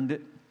had earned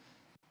it.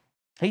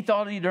 He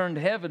thought he'd earned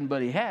heaven,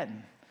 but he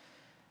hadn't.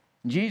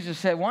 Jesus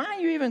said, why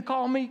don't you even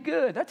call me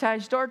good? That's how he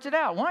starts it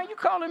out. Why are you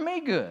calling me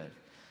good?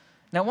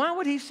 Now, why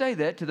would he say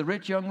that to the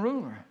rich young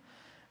ruler?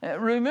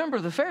 Remember,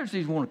 the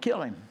Pharisees want to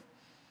kill him.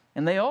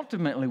 And they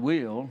ultimately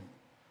will.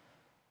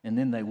 And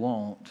then they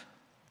won't.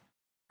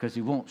 Because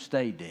he won't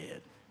stay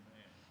dead.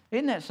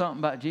 Isn't that something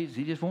about Jesus?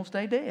 He just won't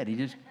stay dead. He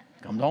just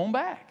comes on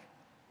back.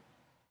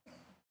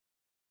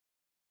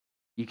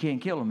 You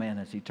can't kill a man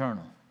that's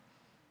eternal.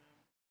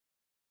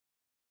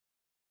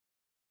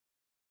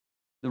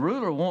 The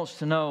ruler wants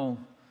to know,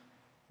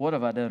 what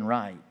have I done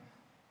right?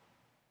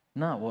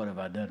 Not what have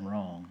I done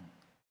wrong.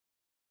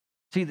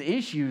 See, the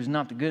issue is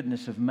not the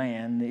goodness of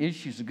man. The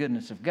issue is the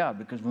goodness of God.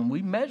 Because when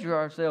we measure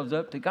ourselves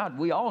up to God,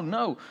 we all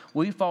know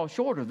we fall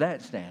short of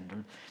that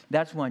standard.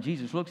 That's why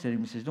Jesus looks at him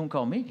and says, don't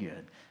call me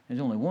good. There's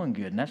only one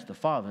good, and that's the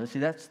Father. See,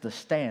 that's the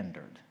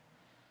standard.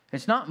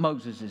 It's not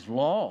Moses'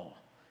 law.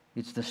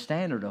 It's the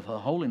standard of the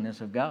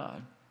holiness of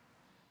God.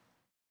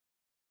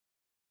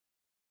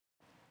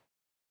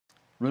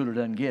 Ruler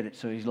doesn't get it,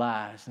 so he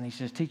lies. And he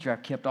says, teacher,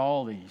 I've kept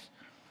all these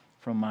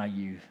from my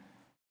youth.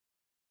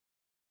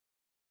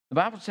 The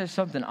Bible says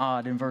something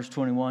odd in verse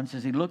 21. It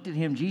says he looked at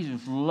him.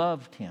 Jesus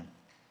loved him.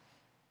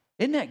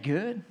 Isn't that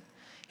good?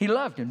 He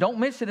loved him. Don't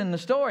miss it in the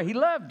story. He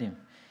loved him.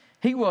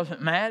 He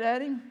wasn't mad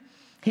at him.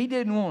 He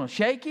didn't want to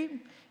shake him.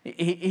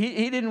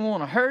 He didn't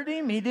want to hurt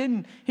him.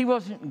 He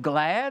wasn't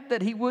glad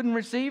that he wouldn't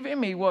receive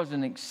him. He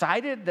wasn't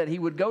excited that he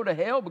would go to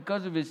hell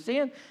because of his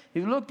sin.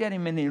 He looked at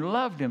him and he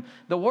loved him.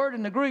 The word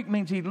in the Greek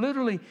means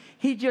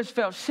he just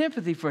felt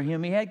sympathy for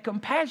him. He had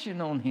compassion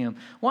on him.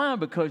 Why?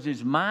 Because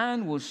his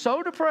mind was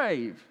so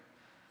depraved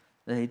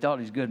that he thought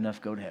he's good enough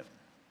to go to heaven.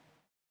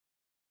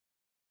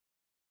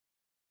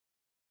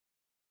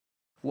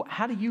 Well,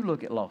 how do you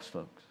look at lost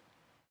folks?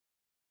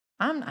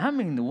 I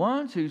mean the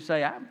ones who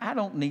say, I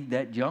don't need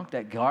that junk,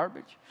 that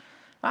garbage.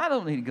 I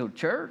don't need to go to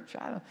church.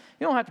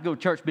 You don't have to go to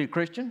church to be a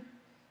Christian.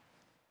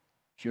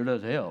 Sure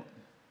does help.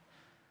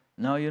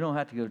 No, you don't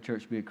have to go to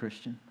church to be a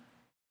Christian.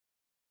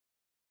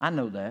 I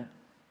know that.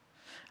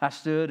 I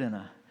stood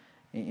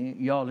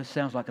y'all, this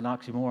sounds like an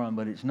oxymoron,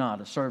 but it's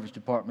not, a service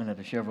department at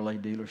a Chevrolet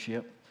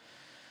dealership.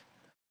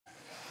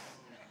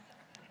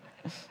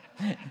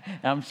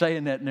 I'm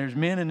saying that, and there's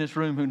men in this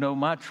room who know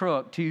my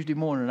truck. Tuesday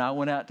morning, I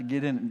went out to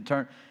get in and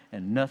turn,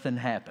 and nothing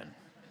happened.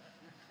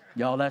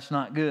 Y'all, that's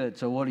not good.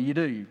 So what do?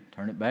 You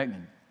turn it back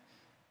in.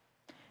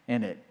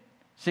 And at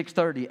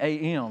 6:30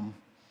 a.m.,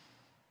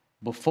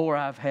 before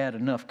I've had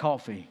enough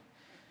coffee,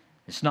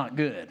 it's not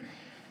good.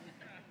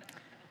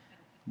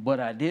 But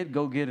I did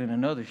go get in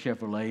another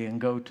Chevrolet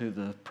and go to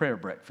the prayer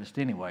breakfast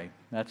anyway.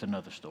 That's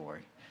another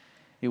story.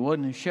 It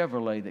wasn't the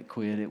Chevrolet that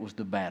quit. It was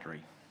the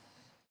battery.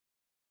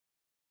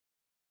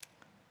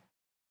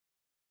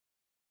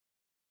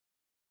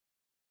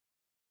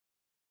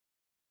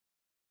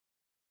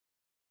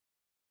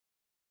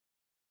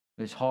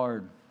 It's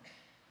hard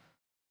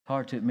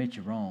to admit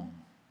you're wrong.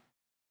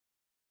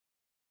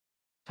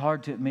 It's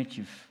hard to admit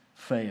you've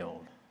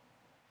failed.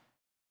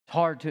 It's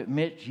hard to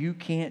admit you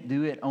can't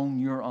do it on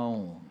your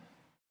own.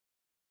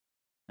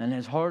 And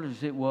as hard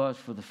as it was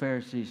for the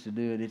Pharisees to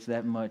do it, it's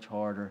that much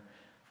harder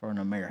for an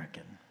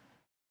American.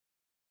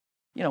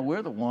 You know,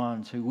 we're the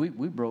ones who, we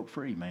broke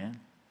free, man.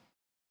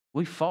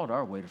 We fought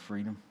our way to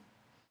freedom.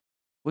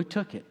 We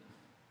took it.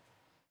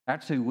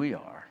 That's who we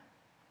are.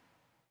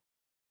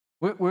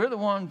 We're the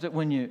ones that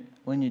when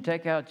you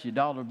take out your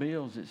dollar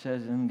bills, it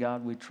says, in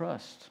God we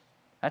trust.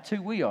 That's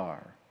who we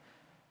are.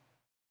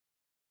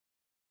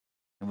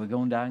 And we're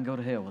going to die and go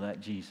to hell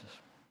without Jesus.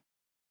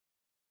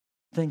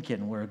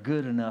 Thinking we're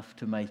good enough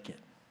to make it.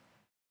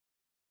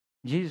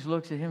 Jesus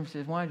looks at him and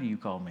says, why do you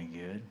call me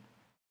good?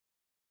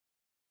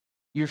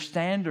 Your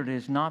standard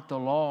is not the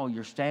law.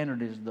 Your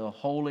standard is the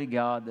holy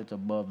God that's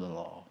above the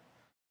law.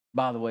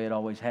 By the way, it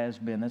always has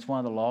been. That's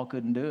why the law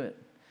couldn't do it.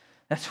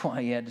 That's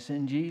why he had to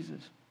send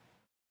Jesus.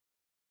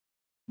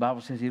 The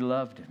Bible says he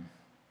loved him.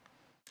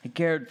 He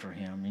cared for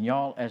him. And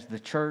y'all, as the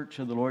church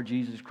of the Lord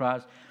Jesus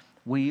Christ,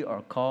 we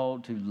are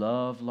called to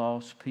love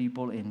lost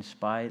people in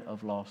spite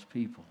of lost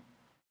people.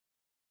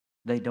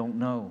 They don't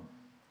know.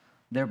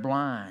 They're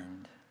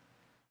blind.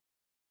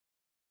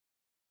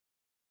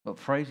 But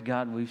praise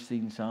God, we've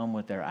seen some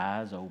with their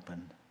eyes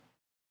open.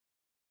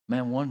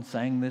 Man, one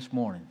sang this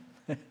morning.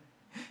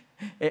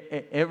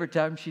 Every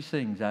time she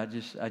sings, I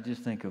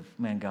just think of,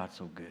 man, God's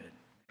so good.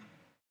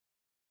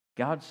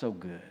 God's so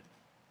good.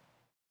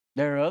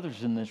 There are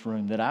others in this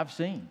room that I've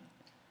seen.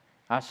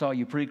 I saw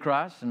you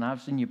pre-Christ and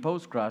I've seen you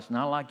post-Christ, and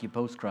I like you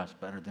post-Christ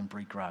better than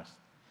pre-Christ.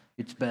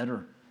 It's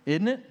better,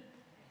 isn't it?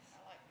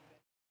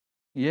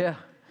 Yeah,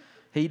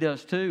 he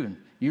does too. And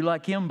you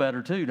like him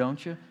better too,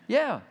 don't you?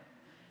 Yeah,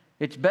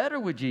 it's better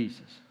with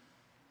Jesus.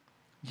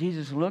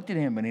 Jesus looked at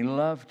him and he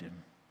loved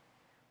him.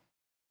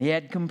 He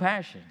had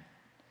compassion,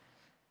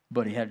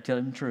 but he had to tell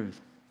him the truth.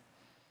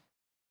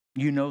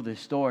 You know this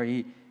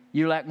story.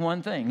 You lack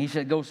one thing. He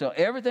said, go sell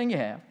everything you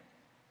have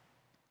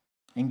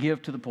and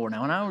give to the poor.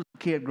 Now, when I was a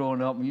kid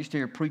growing up, we used to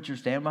hear preachers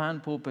stand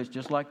behind pulpits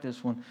just like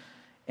this one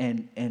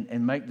and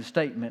make the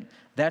statement.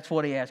 That's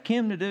what he asked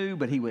him to do,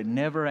 but he would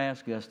never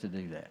ask us to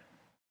do that.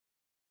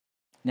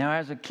 Now,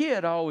 as a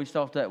kid, I always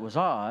thought that was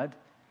odd,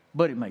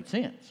 but it made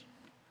sense.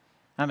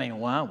 I mean,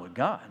 why would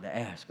God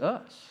ask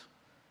us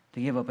to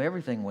give up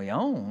everything we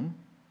own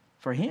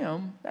for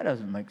him? That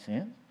doesn't make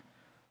sense.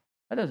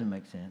 That doesn't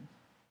make sense.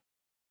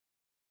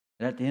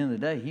 But at the end of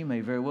the day, he may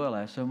very well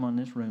ask someone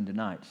in this room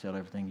tonight to sell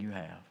everything you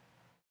have.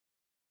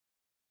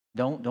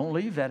 Don't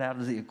leave that out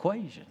of the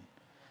equation.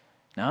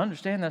 Now, I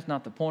understand that's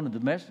not the point of the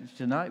message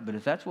tonight, but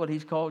if that's what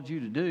he's called you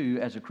to do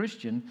as a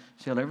Christian,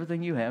 sell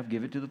everything you have,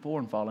 give it to the poor,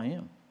 and follow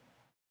him.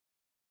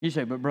 You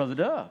say, but Brother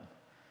Doug,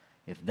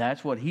 If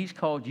that's what He's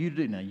called you to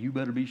do, now you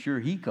better be sure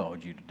He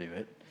called you to do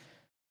it.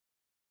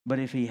 But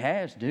if He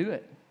has, do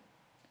it.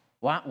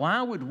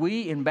 Why would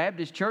we in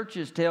Baptist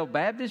churches tell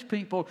Baptist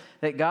people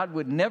that God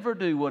would never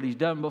do what He's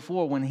done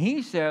before when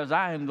He says,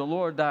 I am the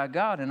Lord thy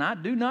God and I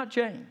do not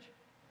change?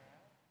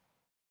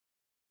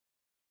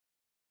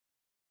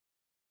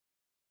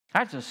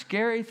 That's a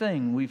scary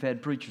thing. We've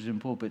had preachers in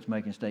pulpits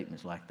making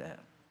statements like that.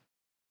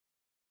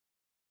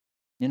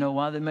 You know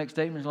why they make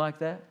statements like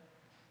that?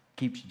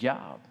 Keeps your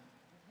job.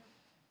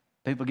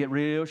 People get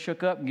real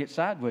shook up and get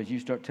sideways. You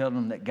start telling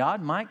them that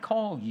God might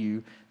call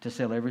you to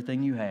sell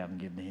everything you have and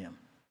give to Him.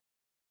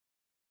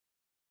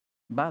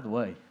 By the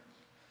way,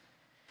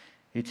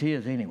 it's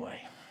His anyway.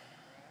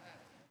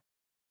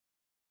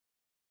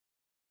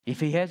 If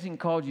He hasn't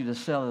called you to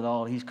sell it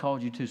all, He's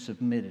called you to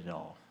submit it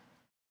all.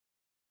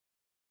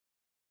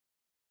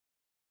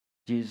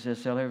 Jesus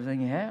says, sell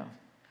everything you have.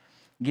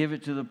 Give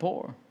it to the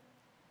poor.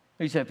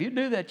 He said, if you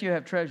do that, you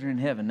have treasure in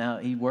heaven. Now,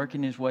 He's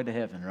working His way to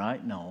heaven,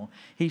 right? No.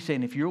 He's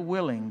saying, if you're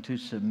willing to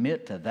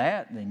submit to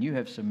that, then you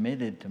have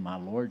submitted to my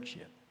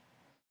lordship.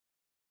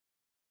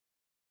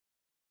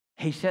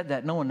 He said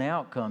that knowing the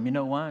outcome. You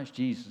know why? It's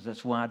Jesus.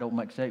 That's why I don't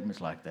make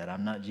statements like that.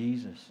 I'm not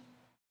Jesus.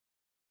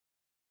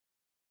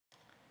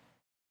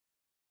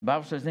 The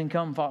Bible says, then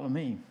come follow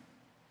me.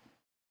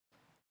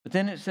 But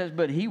then it says,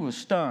 but he was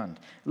stunned.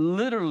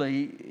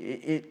 Literally,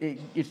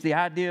 it's the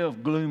idea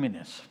of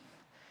gloominess.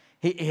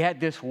 He had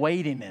this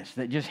weightiness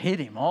that just hit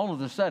him all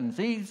of a sudden.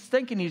 See, he's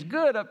thinking he's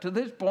good up to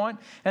this point,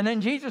 and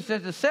then Jesus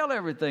says to sell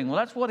everything. Well,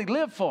 that's what he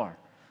lived for.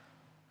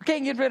 I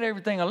can't get rid of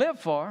everything I live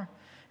for.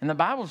 And the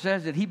Bible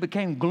says that he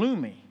became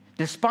gloomy,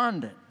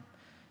 despondent.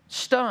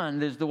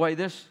 Stunned is the way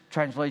this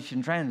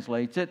translation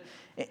translates it.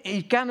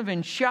 He's kind of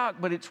in shock,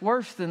 but it's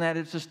worse than that.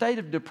 It's a state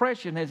of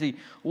depression as he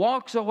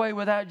walks away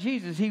without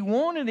Jesus. He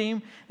wanted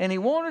Him and he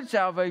wanted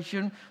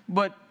salvation,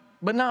 but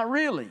not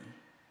really.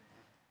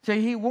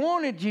 See, he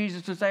wanted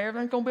Jesus to say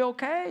everything's going to be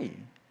okay.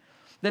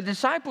 The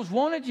disciples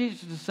wanted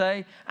Jesus to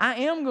say, I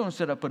am going to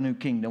set up a new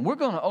kingdom. We're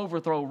going to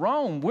overthrow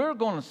Rome. We're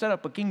going to set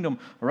up a kingdom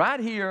right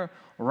here,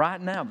 right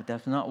now. But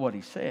that's not what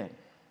He said.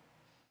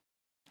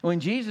 When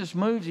Jesus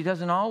moves, He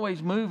doesn't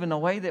always move in the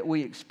way that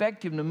we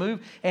expect Him to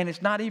move. And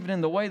it's not even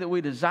in the way that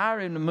we desire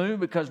Him to move,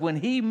 because when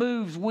He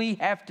moves, we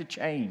have to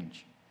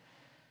change.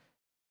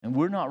 And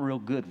we're not real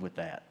good with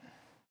that.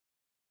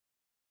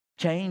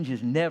 Change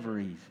is never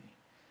easy.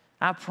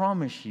 I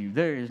promise you,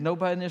 there is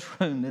nobody in this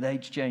room that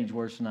hates change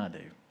worse than I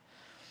do.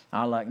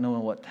 I like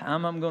knowing what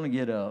time I'm going to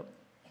get up,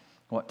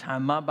 what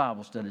time my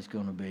Bible study is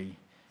going to be,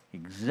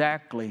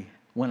 exactly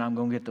when I'm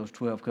going to get those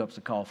 12 cups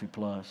of coffee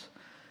plus.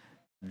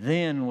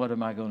 Then what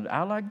am I going to do?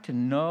 I like to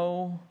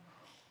know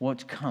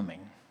what's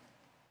coming.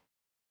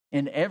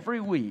 And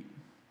every week,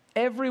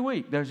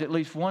 there's at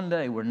least one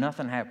day where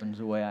nothing happens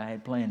the way I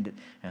had planned it.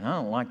 And I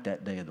don't like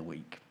that day of the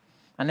week.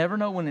 I never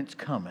know when it's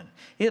coming.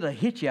 It'll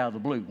hit you out of the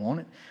blue, won't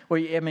it?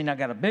 I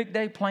got a big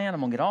day planned. I'm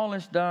going to get all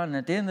this done. And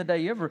at the end of the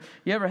day, you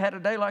ever had a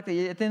day like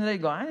that? At the end of the day, you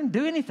go, I didn't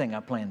do anything I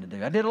planned to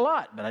do. I did a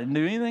lot, but I didn't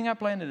do anything I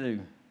planned to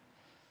do.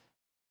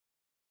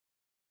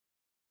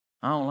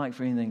 I don't like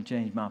for anything to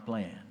change my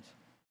plans.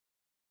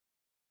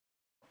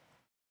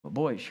 But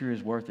boy, it sure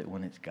is worth it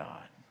when it's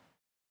God.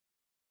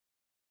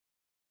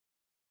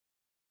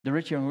 The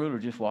rich young ruler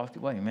just walked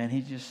away. Man,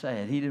 he's just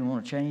sad. He didn't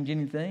want to change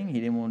anything. He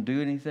didn't want to do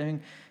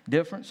anything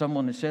different.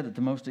 Someone has said that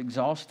the most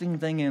exhausting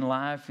thing in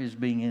life is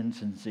being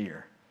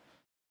insincere.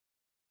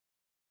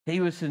 He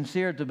was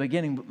sincere at the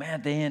beginning, but man,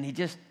 at the end,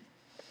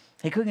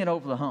 he couldn't get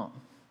over the hump.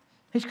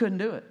 He just couldn't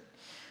do it.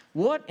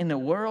 What in the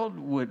world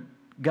would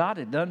God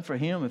have done for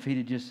him if he'd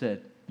have just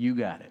said, you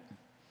got it?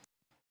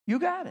 You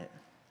got it.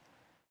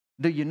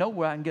 Do you know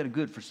where I can get a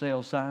good for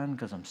sale sign?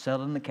 Because I'm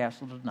selling the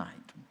castle tonight.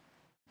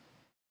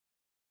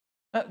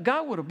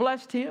 God would have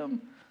blessed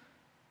him.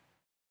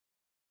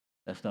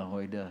 That's not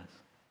what He does.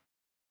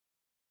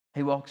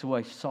 He walks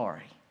away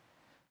sorry.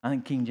 I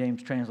think King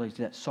James translates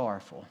that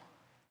sorrowful,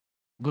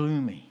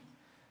 gloomy,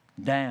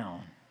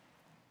 down,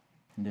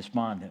 and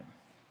despondent.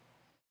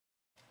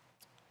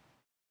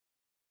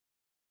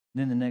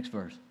 Then the next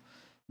verse.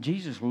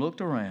 Jesus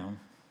looked around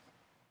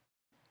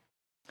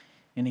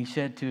and He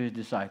said to His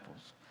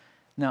disciples.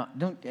 Now,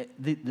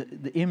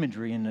 the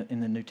imagery in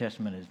the New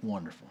Testament is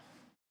wonderful.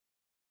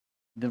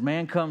 The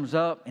man comes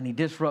up and he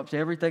disrupts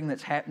everything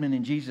that's happening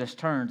in Jesus'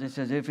 terms. It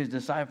says if His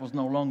disciples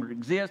no longer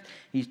exist,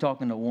 He's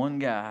talking to one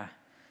guy.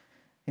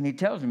 And He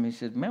tells him, He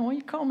says, man, why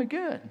you call me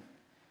good?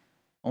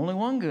 Only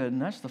one good,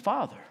 and that's the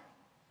Father.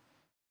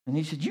 And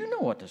He said, you know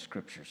what the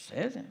Scripture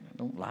says.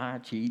 Don't lie,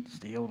 cheat,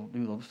 steal, don't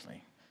do those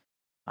things.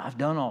 I've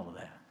done all of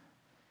that.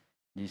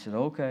 And He said,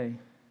 okay.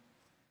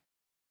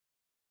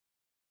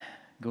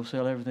 Go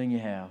sell everything you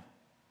have.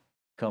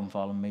 Come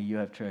follow me. You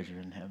have treasure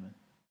in heaven.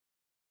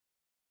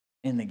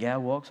 And the guy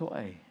walks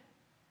away.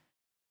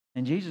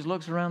 And Jesus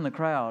looks around the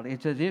crowd.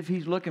 It's as if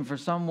He's looking for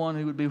someone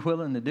who would be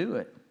willing to do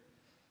it.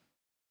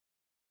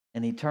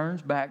 And He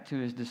turns back to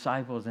His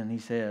disciples and He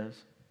says,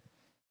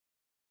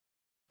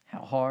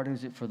 how hard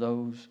is it for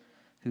those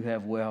who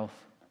have wealth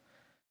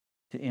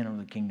to enter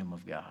the kingdom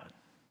of God?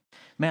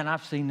 Man,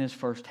 I've seen this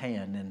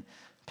firsthand in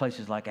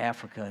places like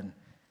Africa and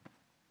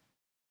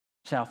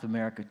South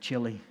America,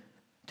 Chile,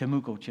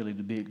 Temuco, Chile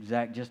to be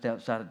exact, just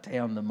outside of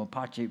town, the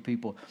Mapuche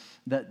people.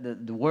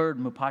 The word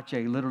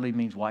Mapuche literally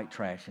means white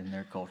trash in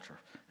their culture.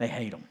 They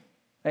hate them.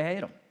 They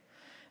hate them.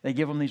 They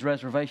give them these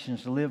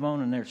reservations to live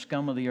on, and they're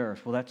scum of the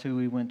earth. Well, that's who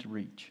we went to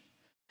reach.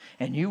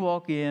 And you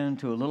walk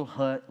into a little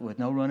hut with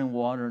no running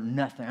water,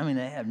 nothing. I mean,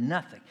 they have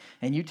nothing.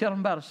 And you tell them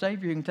about a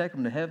Savior who can take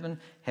them to heaven.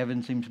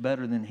 Heaven seems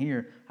better than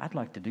here. I'd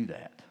like to do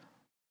that.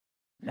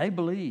 They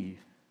believe.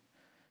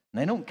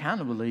 They don't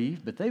kind of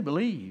believe, but they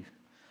believe.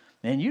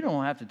 And you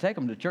don't have to take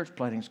them to church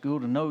planting school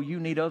to know you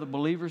need other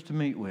believers to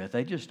meet with.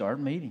 They just start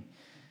meeting.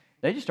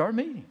 They just start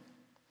meeting.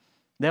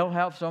 They'll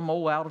have some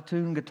old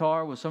out-of-tune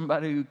guitar with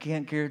somebody who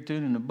can't carry a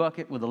tune in a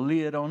bucket with a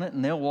lid on it,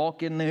 and they'll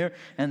walk in there,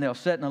 and they'll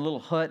sit in a little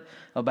hut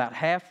about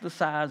half the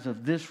size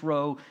of this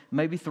row,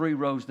 maybe 3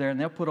 rows there, and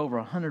they'll put over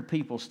 100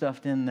 people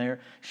stuffed in there,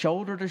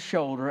 shoulder to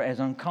shoulder,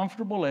 as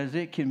uncomfortable as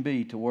it can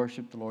be to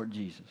worship the Lord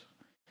Jesus.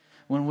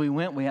 When we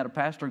went, we had a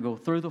pastor go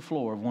through the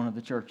floor of one of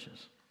the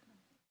churches.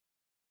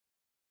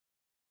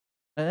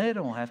 And they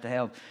don't have to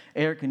have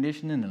air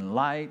conditioning and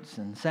lights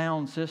and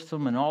sound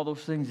system and all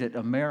those things that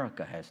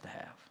America has to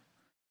have.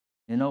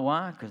 You know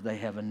why? Because they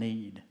have a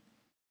need.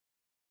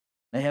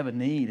 They have a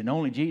need, and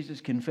only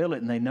Jesus can fill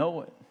it, and they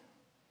know it.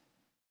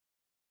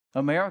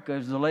 America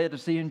is the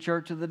Laodicean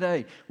church of the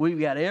day. We've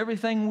got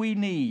everything we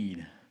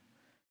need.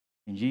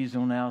 And Jesus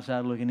on the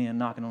outside looking in,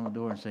 knocking on the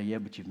door and saying, yeah,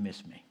 but you've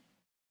missed me.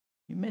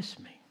 You missed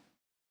me.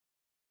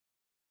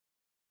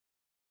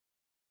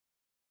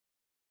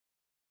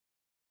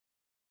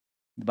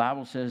 The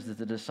Bible says that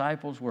the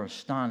disciples were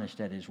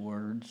astonished at his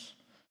words.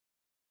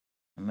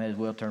 I may as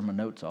well turn my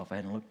notes off. I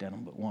hadn't looked at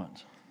them but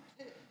once.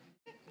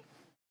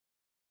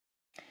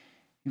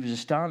 They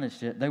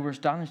were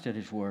astonished at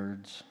his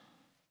words.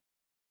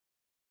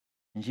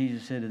 And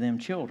Jesus said to them,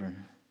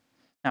 children,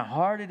 how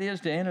hard it is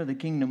to enter the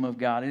kingdom of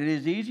God. It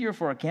is easier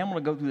for a camel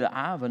to go through the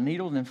eye of a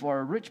needle than for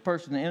a rich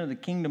person to enter the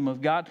kingdom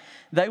of God.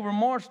 They were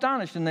more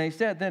astonished, and they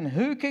said, then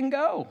who can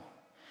go?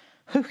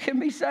 Who can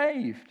be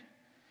saved?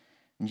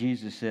 And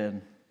Jesus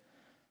said,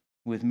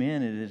 with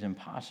men it is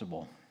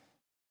impossible,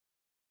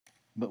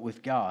 but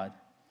with God,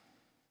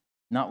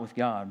 not with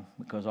God,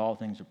 because all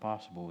things are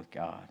possible with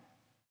God.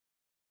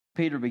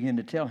 Peter began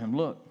to tell him,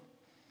 look,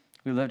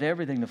 we left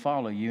everything to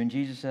follow you. And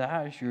Jesus said,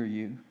 I assure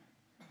you,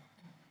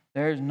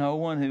 there is no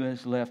one who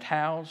has left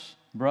house,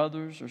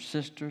 brothers or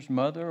sisters,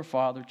 mother or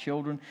father,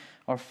 children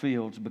or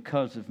fields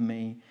because of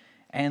me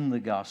and the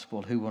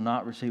gospel who will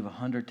not receive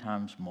 100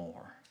 times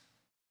more.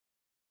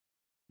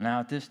 Now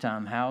at this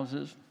time,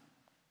 houses,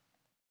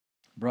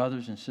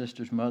 brothers and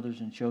sisters, mothers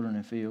and children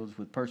in fields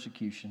with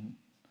persecution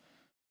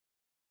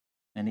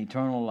and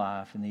eternal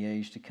life in the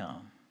age to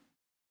come.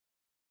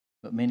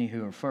 But many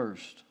who are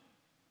first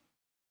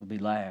will be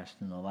last,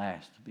 and the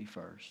last to be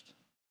first.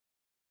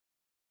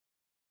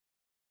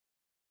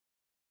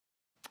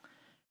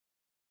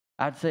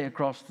 I'd say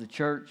across the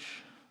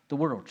church, the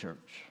world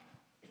church,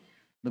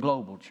 the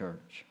global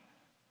church,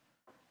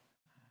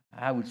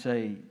 I would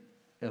say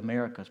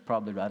America's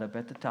probably right up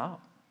at the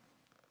top.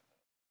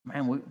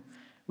 Man,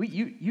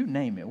 you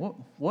name it.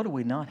 What do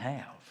we not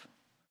have?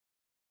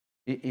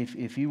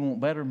 If you want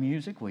better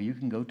music, well, you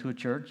can go to a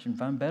church and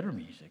find better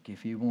music.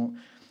 If you want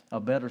a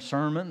better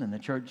sermon than the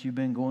church you've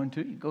been going to,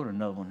 you go to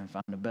another one and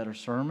find a better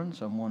sermon,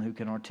 someone who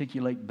can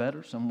articulate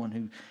better, someone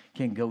who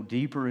can go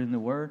deeper in the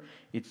Word.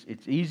 It's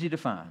easy to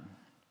find.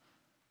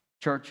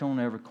 Church on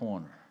every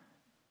corner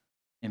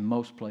in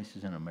most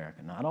places in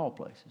America. Not all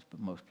places, but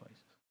most places.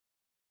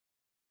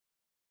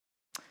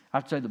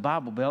 I'd say the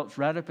Bible Belt's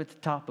right up at the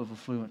top of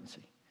affluency.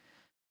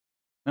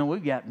 And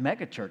we've got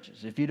mega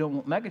churches. If you don't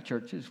want mega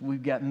churches,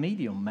 we've got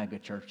medium mega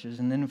churches.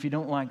 And then if you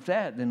don't like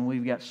that, then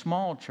we've got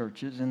small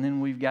churches. And then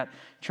we've got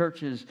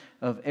churches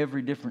of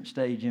every different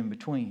stage in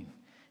between.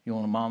 You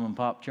want a mom and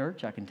pop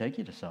church? I can take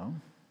you to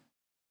some.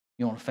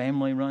 You want a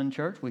family run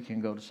church? We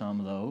can go to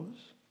some of those.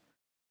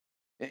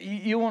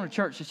 You want a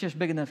church that's just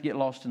big enough to get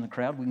lost in the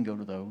crowd? We can go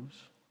to those.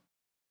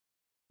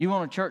 You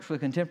want a church with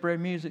contemporary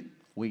music?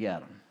 We got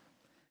them.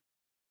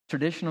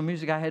 Traditional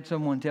music, I had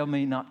someone tell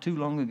me not too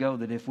long ago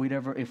that if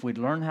we'd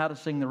learn how to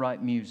sing the right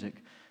music,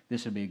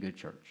 this would be a good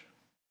church.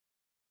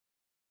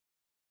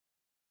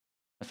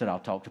 I said, I'll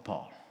talk to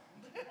Paul.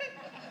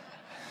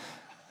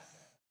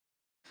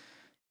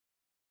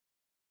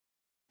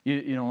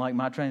 You don't like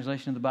my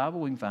translation of the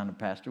Bible? We can find a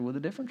pastor with a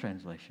different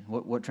translation.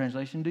 What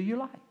translation do you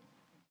like?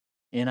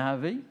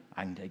 NIV?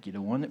 I can take you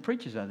to one that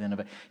preaches out of the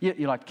NIV.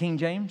 You like King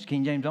James?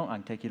 King James don't? I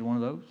can take you to one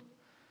of those.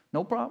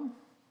 No problem.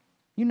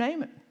 You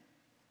name it.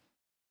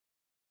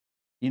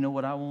 You know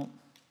what I want?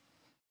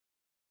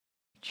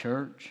 A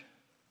church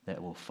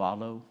that will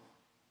follow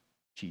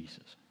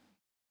Jesus.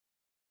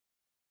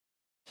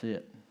 That's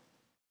it.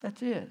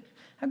 That's it.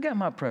 I've got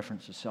my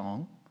preference of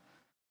song.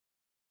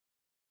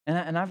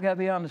 And I've got to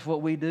be honest,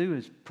 what we do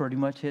is pretty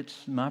much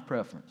hits my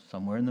preference,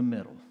 somewhere in the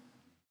middle.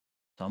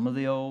 Some of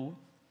the old,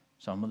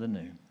 some of the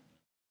new.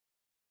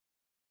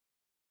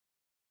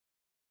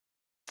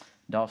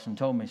 Dawson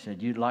told me, he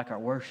said, you'd like our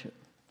worship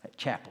at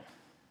chapel.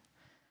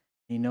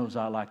 He knows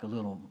I like a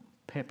little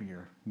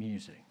peppier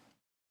music,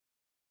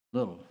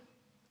 little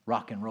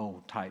rock and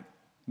roll type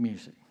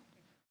music.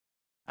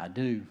 I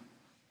do.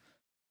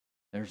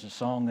 There's a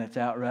song that's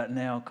out right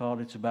now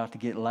called It's About to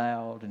Get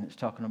Loud, and it's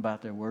talking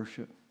about their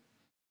worship.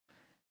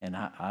 And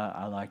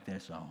I like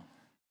that song.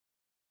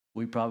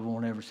 We probably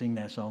won't ever sing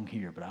that song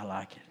here, but I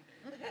like it.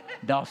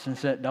 Dawson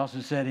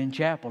said in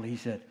chapel, he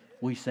said,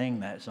 we sing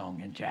that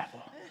song in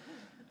chapel.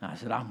 I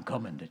said, I'm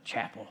coming to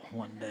chapel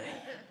one day.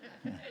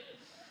 Yeah.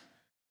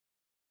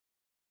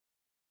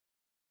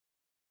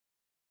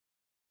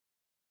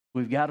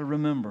 We've got to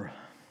remember,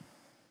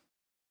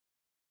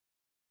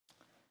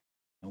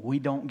 we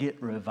don't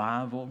get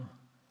revival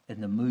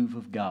in the move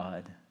of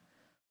God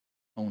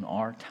on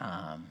our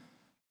time,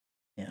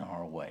 in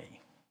our way.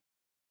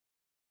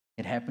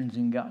 It happens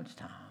in God's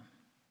time.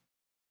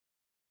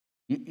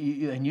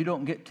 And you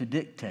don't get to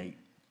dictate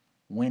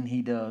when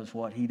He does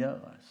what He does.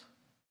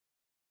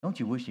 Don't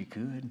you wish you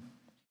could?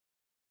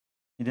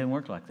 It doesn't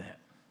work like that.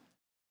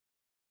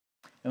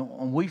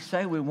 And we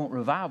say we want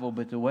revival,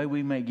 but the way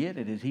we may get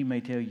it is He may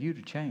tell you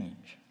to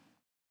change.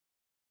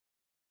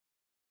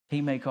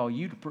 He may call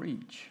you to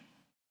preach.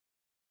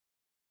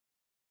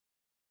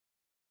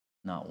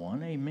 Not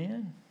one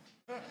amen.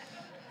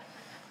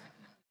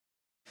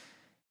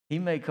 He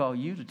may call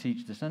you to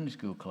teach the Sunday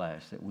school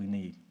class that we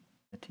need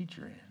a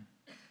teacher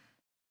in.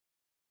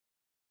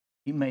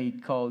 He may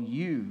call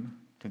you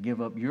to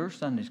give up your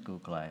Sunday school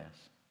class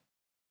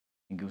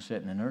and go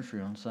sit in the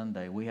nursery on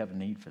Sunday. We have a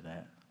need for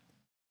that.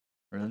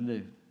 Really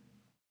do.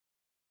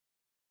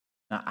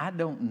 Now, I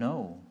don't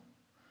know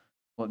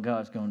what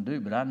God's going to do,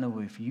 but I know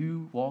if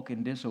you walk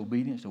in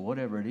disobedience to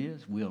whatever it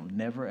is, we'll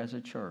never as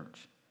a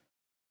church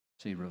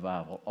see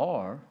revival,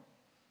 or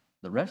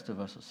the rest of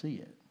us will see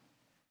it,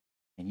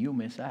 and you'll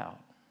miss out.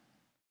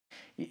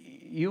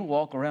 You'll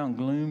walk around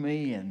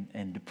gloomy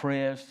and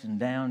depressed and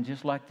down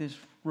just like this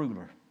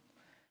ruler.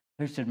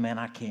 He said, man,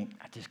 I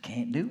just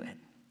can't do it.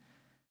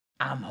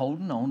 I'm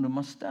holding on to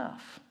my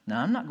stuff.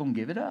 Now, I'm not going to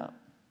give it up.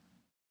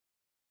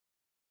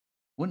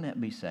 Wouldn't that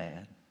be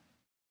sad?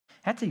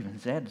 That's even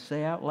sad to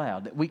say out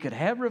loud, that we could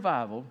have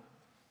revival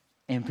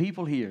and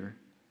people here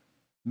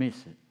miss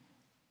it.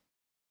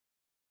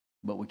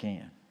 But we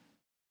can.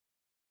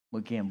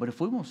 We can. But if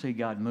we want to see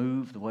God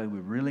move the way we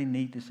really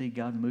need to see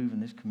God move in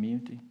this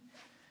community,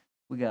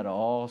 we got to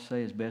all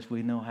say as best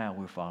we know how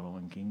we're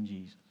following King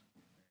Jesus.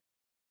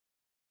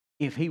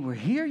 If He were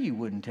here, you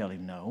wouldn't tell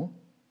Him no.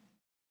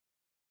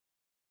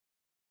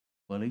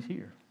 Well, He's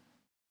here.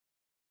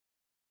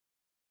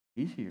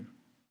 He's here.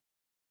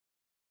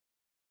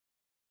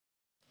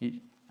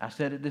 I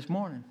said it this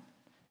morning.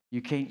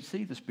 You can't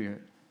see the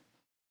Spirit,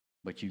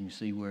 but you can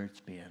see where it's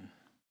been.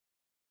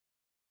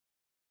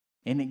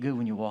 Isn't it good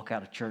when you walk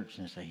out of church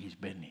and say, He's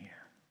been here?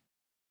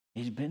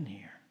 He's been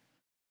here.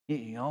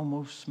 You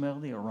almost smell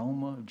the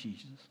aroma of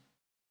Jesus.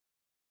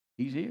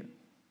 He's here.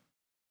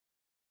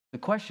 The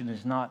question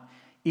is not,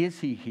 is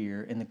He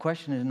here? And the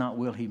question is not,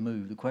 will He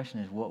move? The question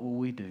is, what will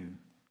we do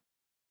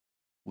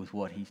with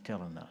what He's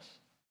telling us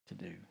to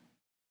do?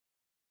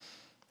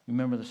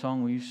 Remember the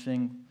song we used to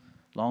sing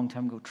a long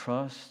time ago?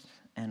 Trust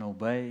and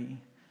obey,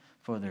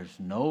 for there's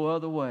no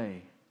other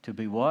way to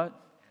be what?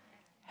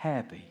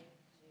 Happy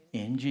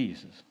in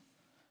Jesus,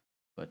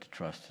 but to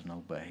trust and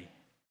obey.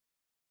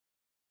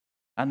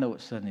 I know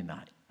it's Sunday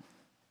night.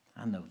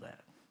 I know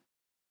that.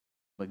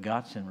 But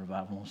God sent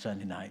revival on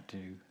Sunday night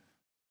too.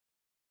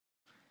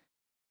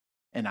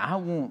 And I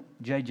want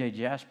J.J.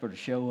 Jasper to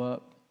show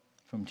up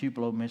from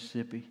Tupelo,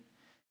 Mississippi,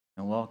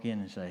 and walk in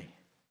and say,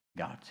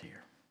 God's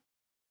here.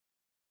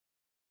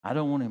 I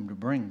don't want him to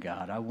bring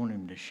God. I want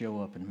him to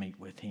show up and meet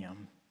with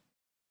Him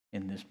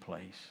in this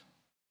place.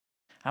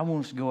 I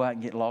want us to go out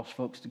and get lost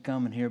folks to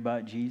come and hear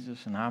about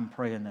Jesus, and I'm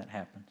praying that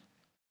happens.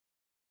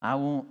 I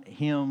want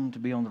Him to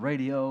be on the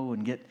radio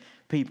and get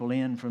people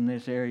in from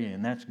this area,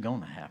 and that's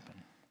going to happen.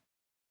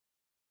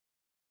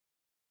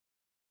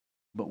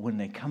 But when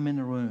they come in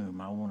the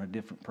room, I want a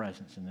different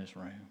presence in this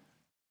room.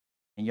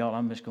 And y'all,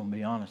 I'm just going to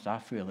be honest, I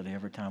feel it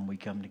every time we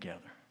come together.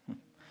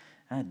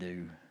 I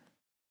do.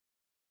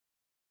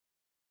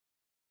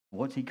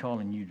 What's He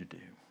calling you to do?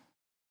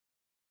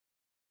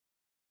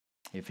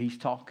 If He's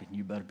talking,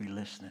 you better be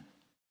listening.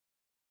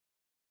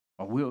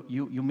 Or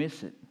you'll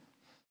miss it.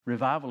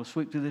 Revival will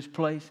sweep through this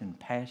place and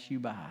pass you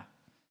by.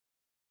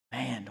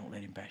 Man, don't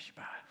let Him pass you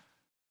by.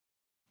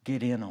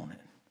 Get in on it.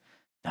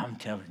 I'm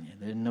telling you,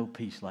 there's no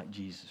peace like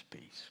Jesus'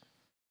 peace.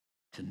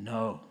 To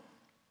know.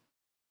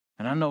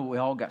 And I know we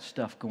all got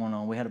stuff going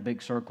on. We had a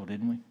big circle,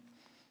 didn't we?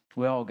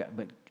 We all got,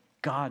 but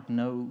God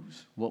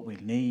knows what we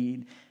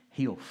need.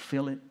 He'll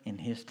fill it in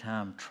His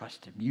time.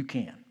 Trust Him. You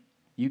can.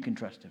 You can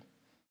trust Him.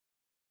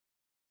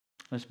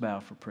 Let's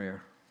bow for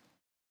prayer.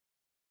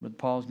 Brother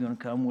Paul's going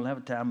to come. We'll have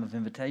a time of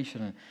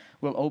invitation, and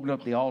we'll open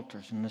up the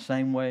altars in the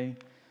same way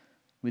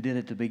we did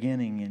at the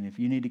beginning. And if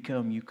you need to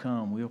come, you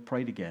come. We'll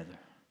pray together.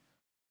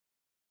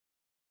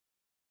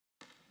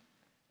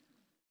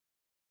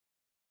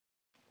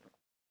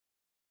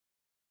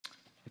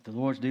 If the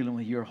Lord's dealing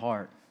with your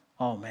heart,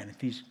 oh man, if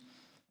He's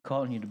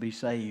calling you to be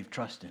saved,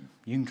 trust Him.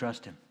 You can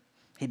trust Him.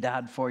 He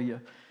died for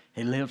you.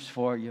 He lives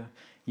for you.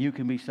 You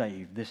can be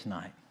saved this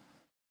night.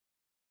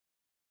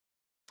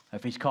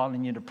 If He's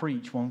calling you to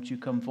preach, won't you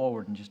come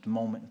forward in just a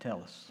moment and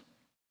tell us?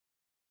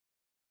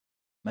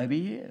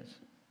 Maybe He is.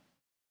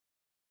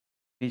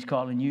 If He's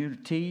calling you to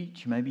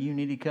teach, maybe you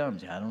need to come.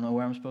 Say, I don't know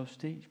where I'm supposed to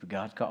teach, but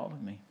God's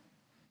calling me.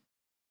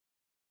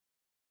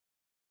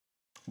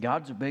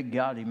 God's a big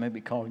God. He may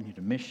be calling you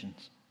to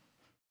missions.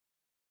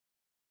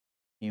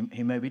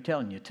 He may be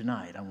telling you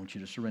tonight, I want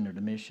you to surrender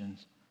to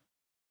missions.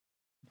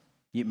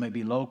 It may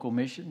be local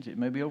missions. It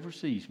may be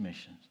overseas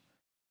missions.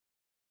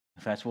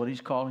 If that's what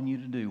He's calling you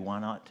to do, why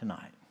not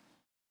tonight?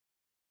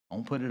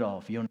 Don't put it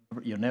off. You'll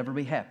never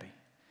be happy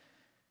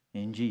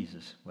in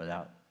Jesus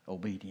without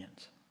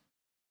obedience.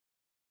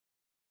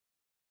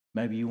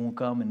 Maybe you won't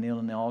come and kneel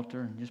on the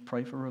altar and just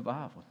pray for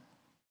revival.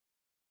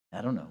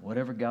 I don't know.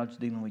 Whatever God's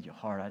dealing with your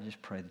heart, I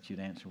just pray that you'd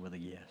answer with a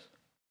yes.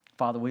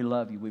 Father, we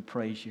love you. We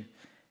praise you.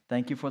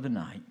 Thank you for the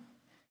night.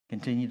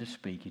 Continue to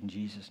speak in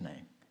Jesus'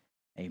 name.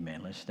 Amen.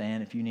 Let's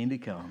stand. If you need to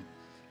come,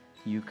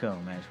 you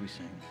come as we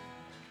sing.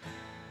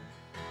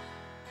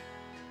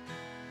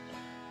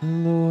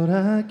 Lord,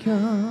 I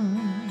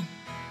come,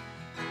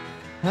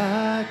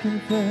 I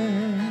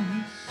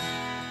confess,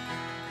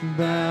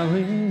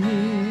 bowing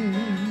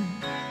here,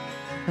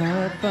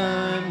 I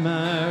find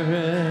my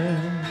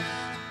rest.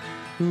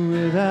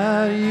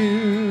 Without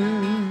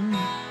you,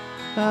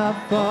 I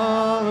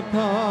fall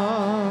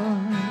apart.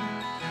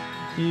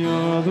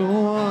 You're the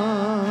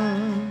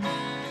one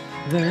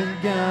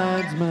that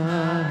guides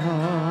my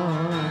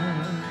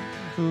heart.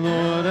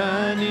 Lord,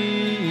 I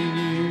need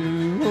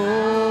you.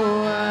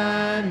 Oh,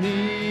 I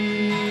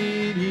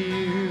need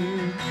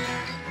you.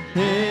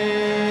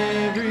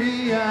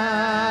 Every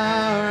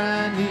hour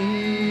I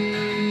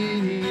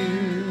need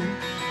you.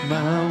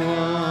 My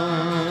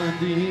one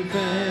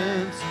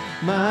defense,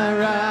 my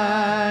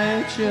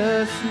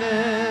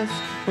righteousness.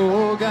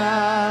 Oh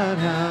God,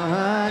 how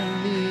I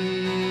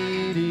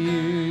need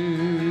you.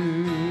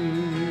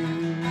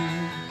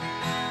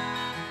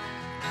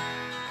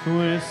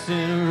 Where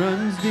sin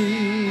runs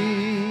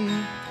deep,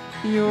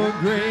 your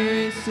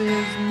grace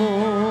is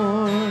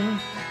more.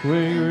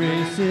 Where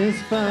grace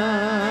is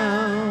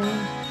found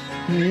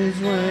is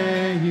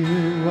where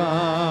you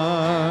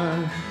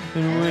are.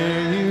 And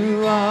where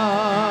you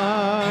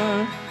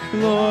are,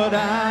 Lord,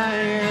 I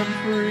am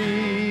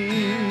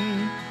free.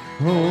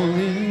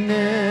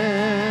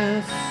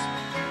 Holiness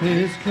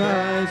is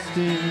Christ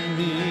in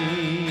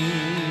me.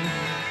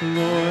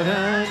 Lord,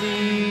 I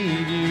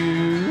need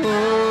you.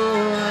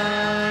 Oh,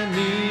 I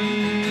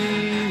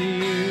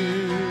need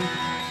you.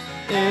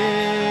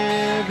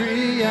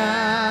 Every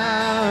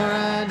hour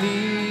I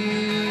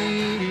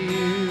need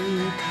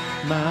you.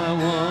 My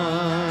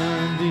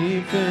one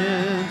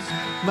defense,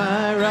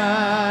 my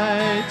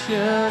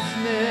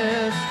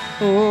righteousness.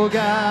 Oh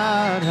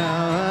God,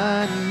 how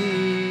I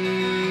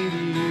need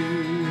you.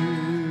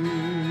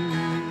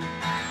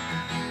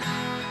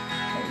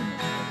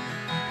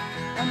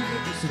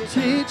 So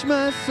teach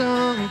my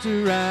song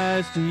to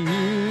rise to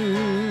you.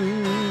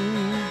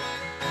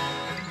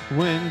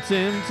 When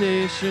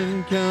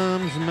temptation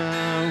comes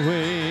my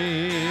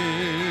way,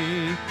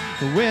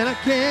 when I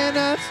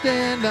cannot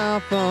stand, I'll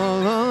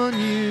fall on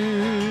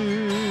you.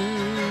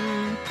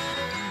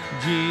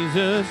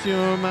 Jesus,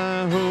 you're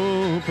my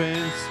hope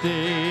and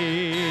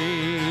stay.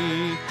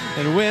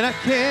 And when I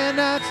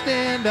cannot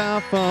stand,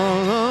 I'll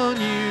fall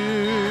on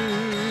you.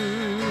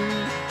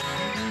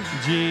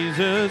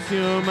 Jesus,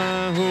 you're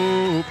my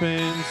hope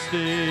and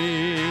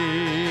stay.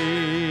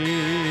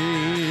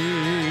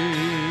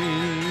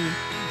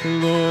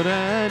 Lord,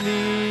 I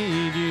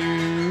need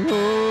you.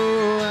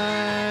 Oh,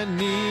 I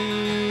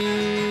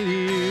need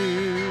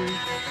you.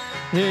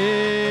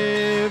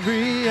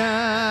 Every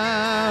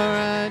hour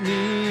I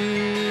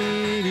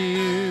need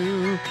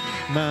you.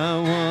 My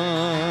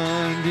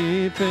one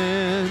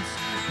defense,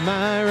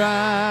 my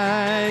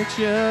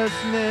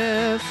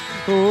righteousness.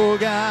 Oh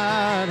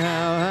God,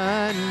 how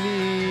I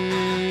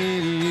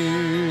need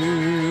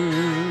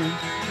you.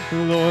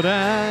 Lord,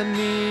 I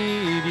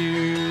need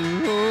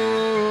you.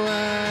 Oh,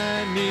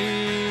 I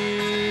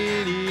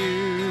need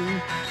you.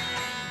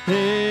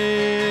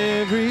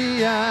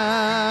 Every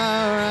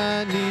hour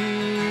I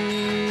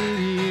need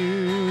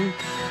you.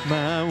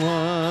 My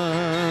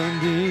one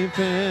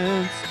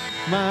defense,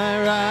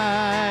 my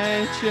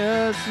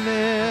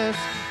righteousness.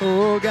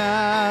 Oh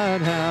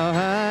God, how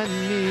I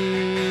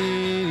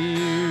need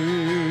you.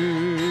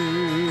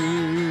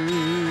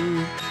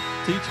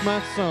 Teach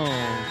my song.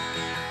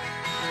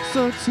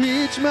 So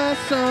teach my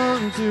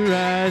song to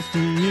rise to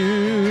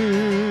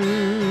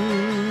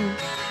you.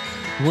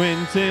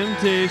 When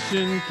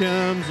temptation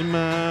comes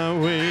my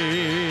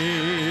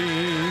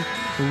way,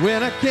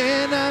 when I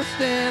cannot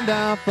stand,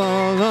 I'll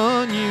fall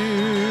on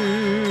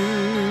you.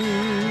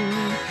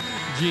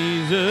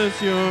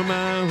 Jesus, you're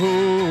my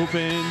hope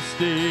and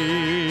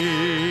stay.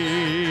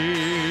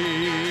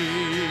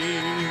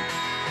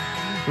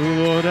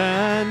 Lord,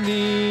 I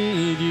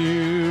need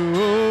you.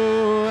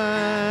 Oh,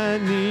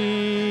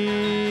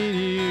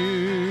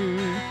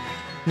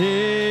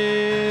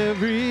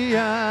 Every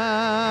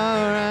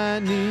hour I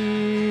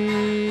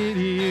need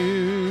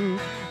you,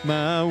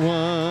 my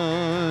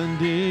one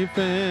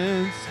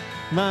defense,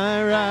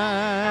 my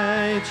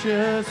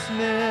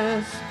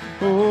righteousness.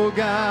 Oh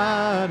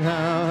God,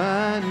 how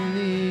I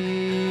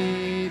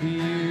need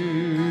you.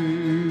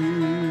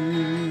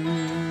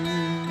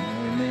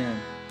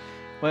 Amen.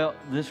 Well,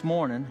 this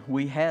morning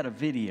we had a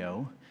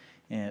video,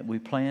 and we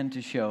planned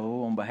to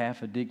show on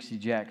behalf of Dixie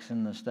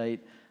Jackson the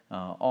state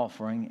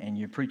offering, and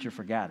your preacher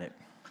forgot it.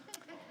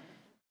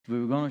 We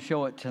were going to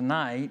show it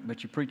tonight,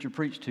 but your preacher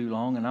preached too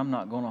long, and I'm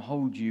not going to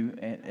hold you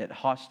at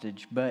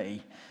hostage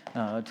bay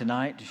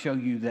tonight to show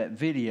you that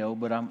video.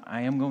 But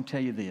I am going to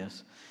tell you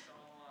this.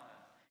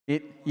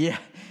 Yeah,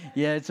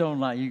 it's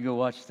online. You can go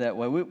watch it that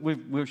way.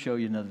 We'll show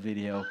you another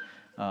video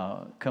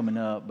coming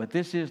up. But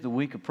this is the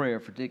week of prayer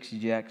for Dixie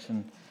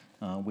Jackson,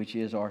 which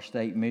is our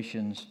state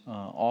missions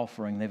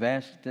offering. They've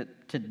asked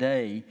that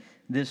today,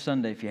 this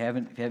Sunday, if you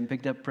haven't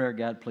picked up a prayer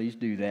guide, please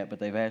do that. But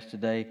they've asked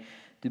today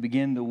to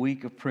begin the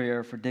week of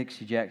prayer for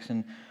Dixie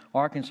Jackson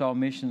Arkansas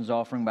missions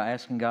offering by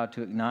asking God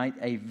to ignite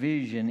a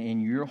vision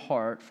in your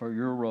heart for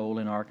your role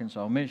in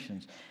Arkansas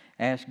missions.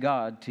 Ask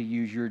God to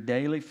use your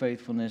daily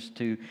faithfulness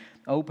to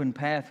open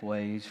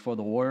pathways for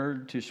the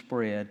word to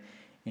spread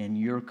in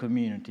your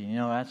community. You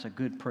know, that's a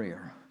good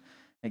prayer.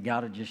 That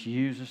God will just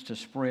use us to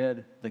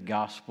spread the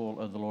gospel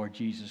of the Lord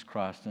Jesus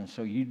Christ. And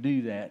so you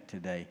do that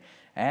today.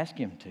 Ask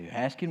Him to.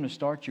 Ask Him to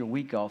start your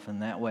week off in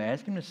that way.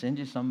 Ask Him to send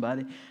you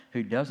somebody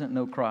who doesn't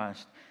know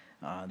Christ,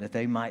 that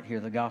they might hear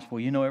the gospel.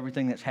 You know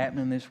everything that's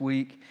happening this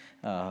week.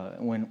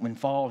 When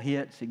fall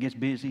hits, it gets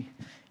busy.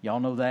 Y'all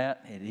know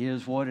that. It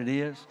is what it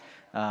is.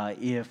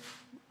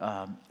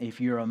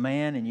 If you're a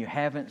man and you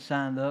haven't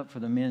signed up for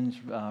the men's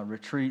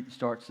retreat that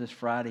starts this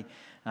Friday,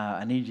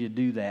 I need you to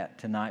do that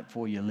tonight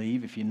before you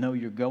leave. If you know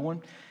you're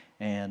going,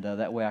 and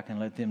that way I can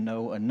let them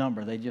know a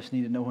number. They just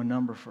need to know a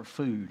number for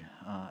food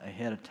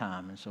ahead of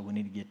time, and so we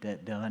need to get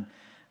that done.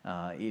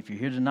 If you're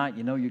here tonight,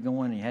 you know you're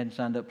going and you hadn't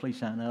signed up, please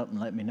sign up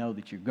and let me know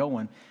that you're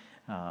going.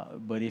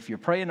 But if you're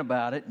praying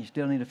about it and you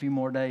still need a few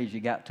more days, you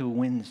got till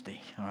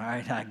Wednesday, all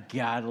right? I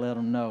got to let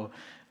them know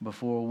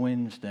before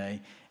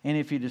Wednesday. And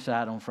if you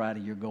decide on Friday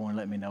you're going,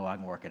 let me know. I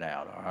can work it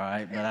out, all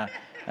right? But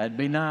it'd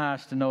be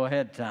nice to know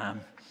ahead of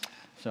time.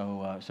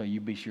 So you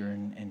be sure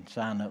and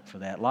sign up for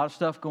that. A lot of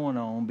stuff going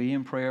on. Be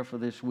in prayer for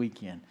this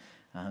weekend,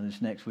 this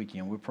next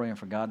weekend. We're praying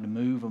for God to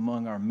move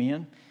among our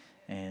men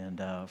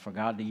and for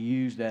God to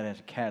use that as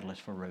a catalyst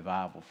for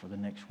revival for the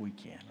next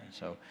weekend. And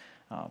so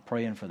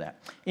praying for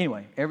that.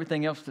 Anyway,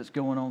 everything else that's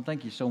going on,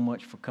 thank you so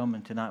much for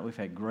coming tonight. We've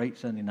had great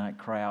Sunday night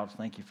crowds.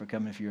 Thank you for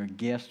coming. If you're a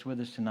guest with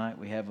us tonight,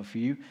 we have a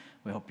few.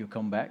 We hope you'll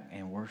come back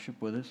and worship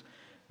with us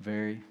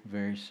very,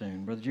 very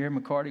soon. Brother Jerry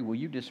McCarty, will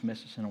you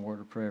dismiss us in a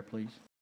word of prayer, please?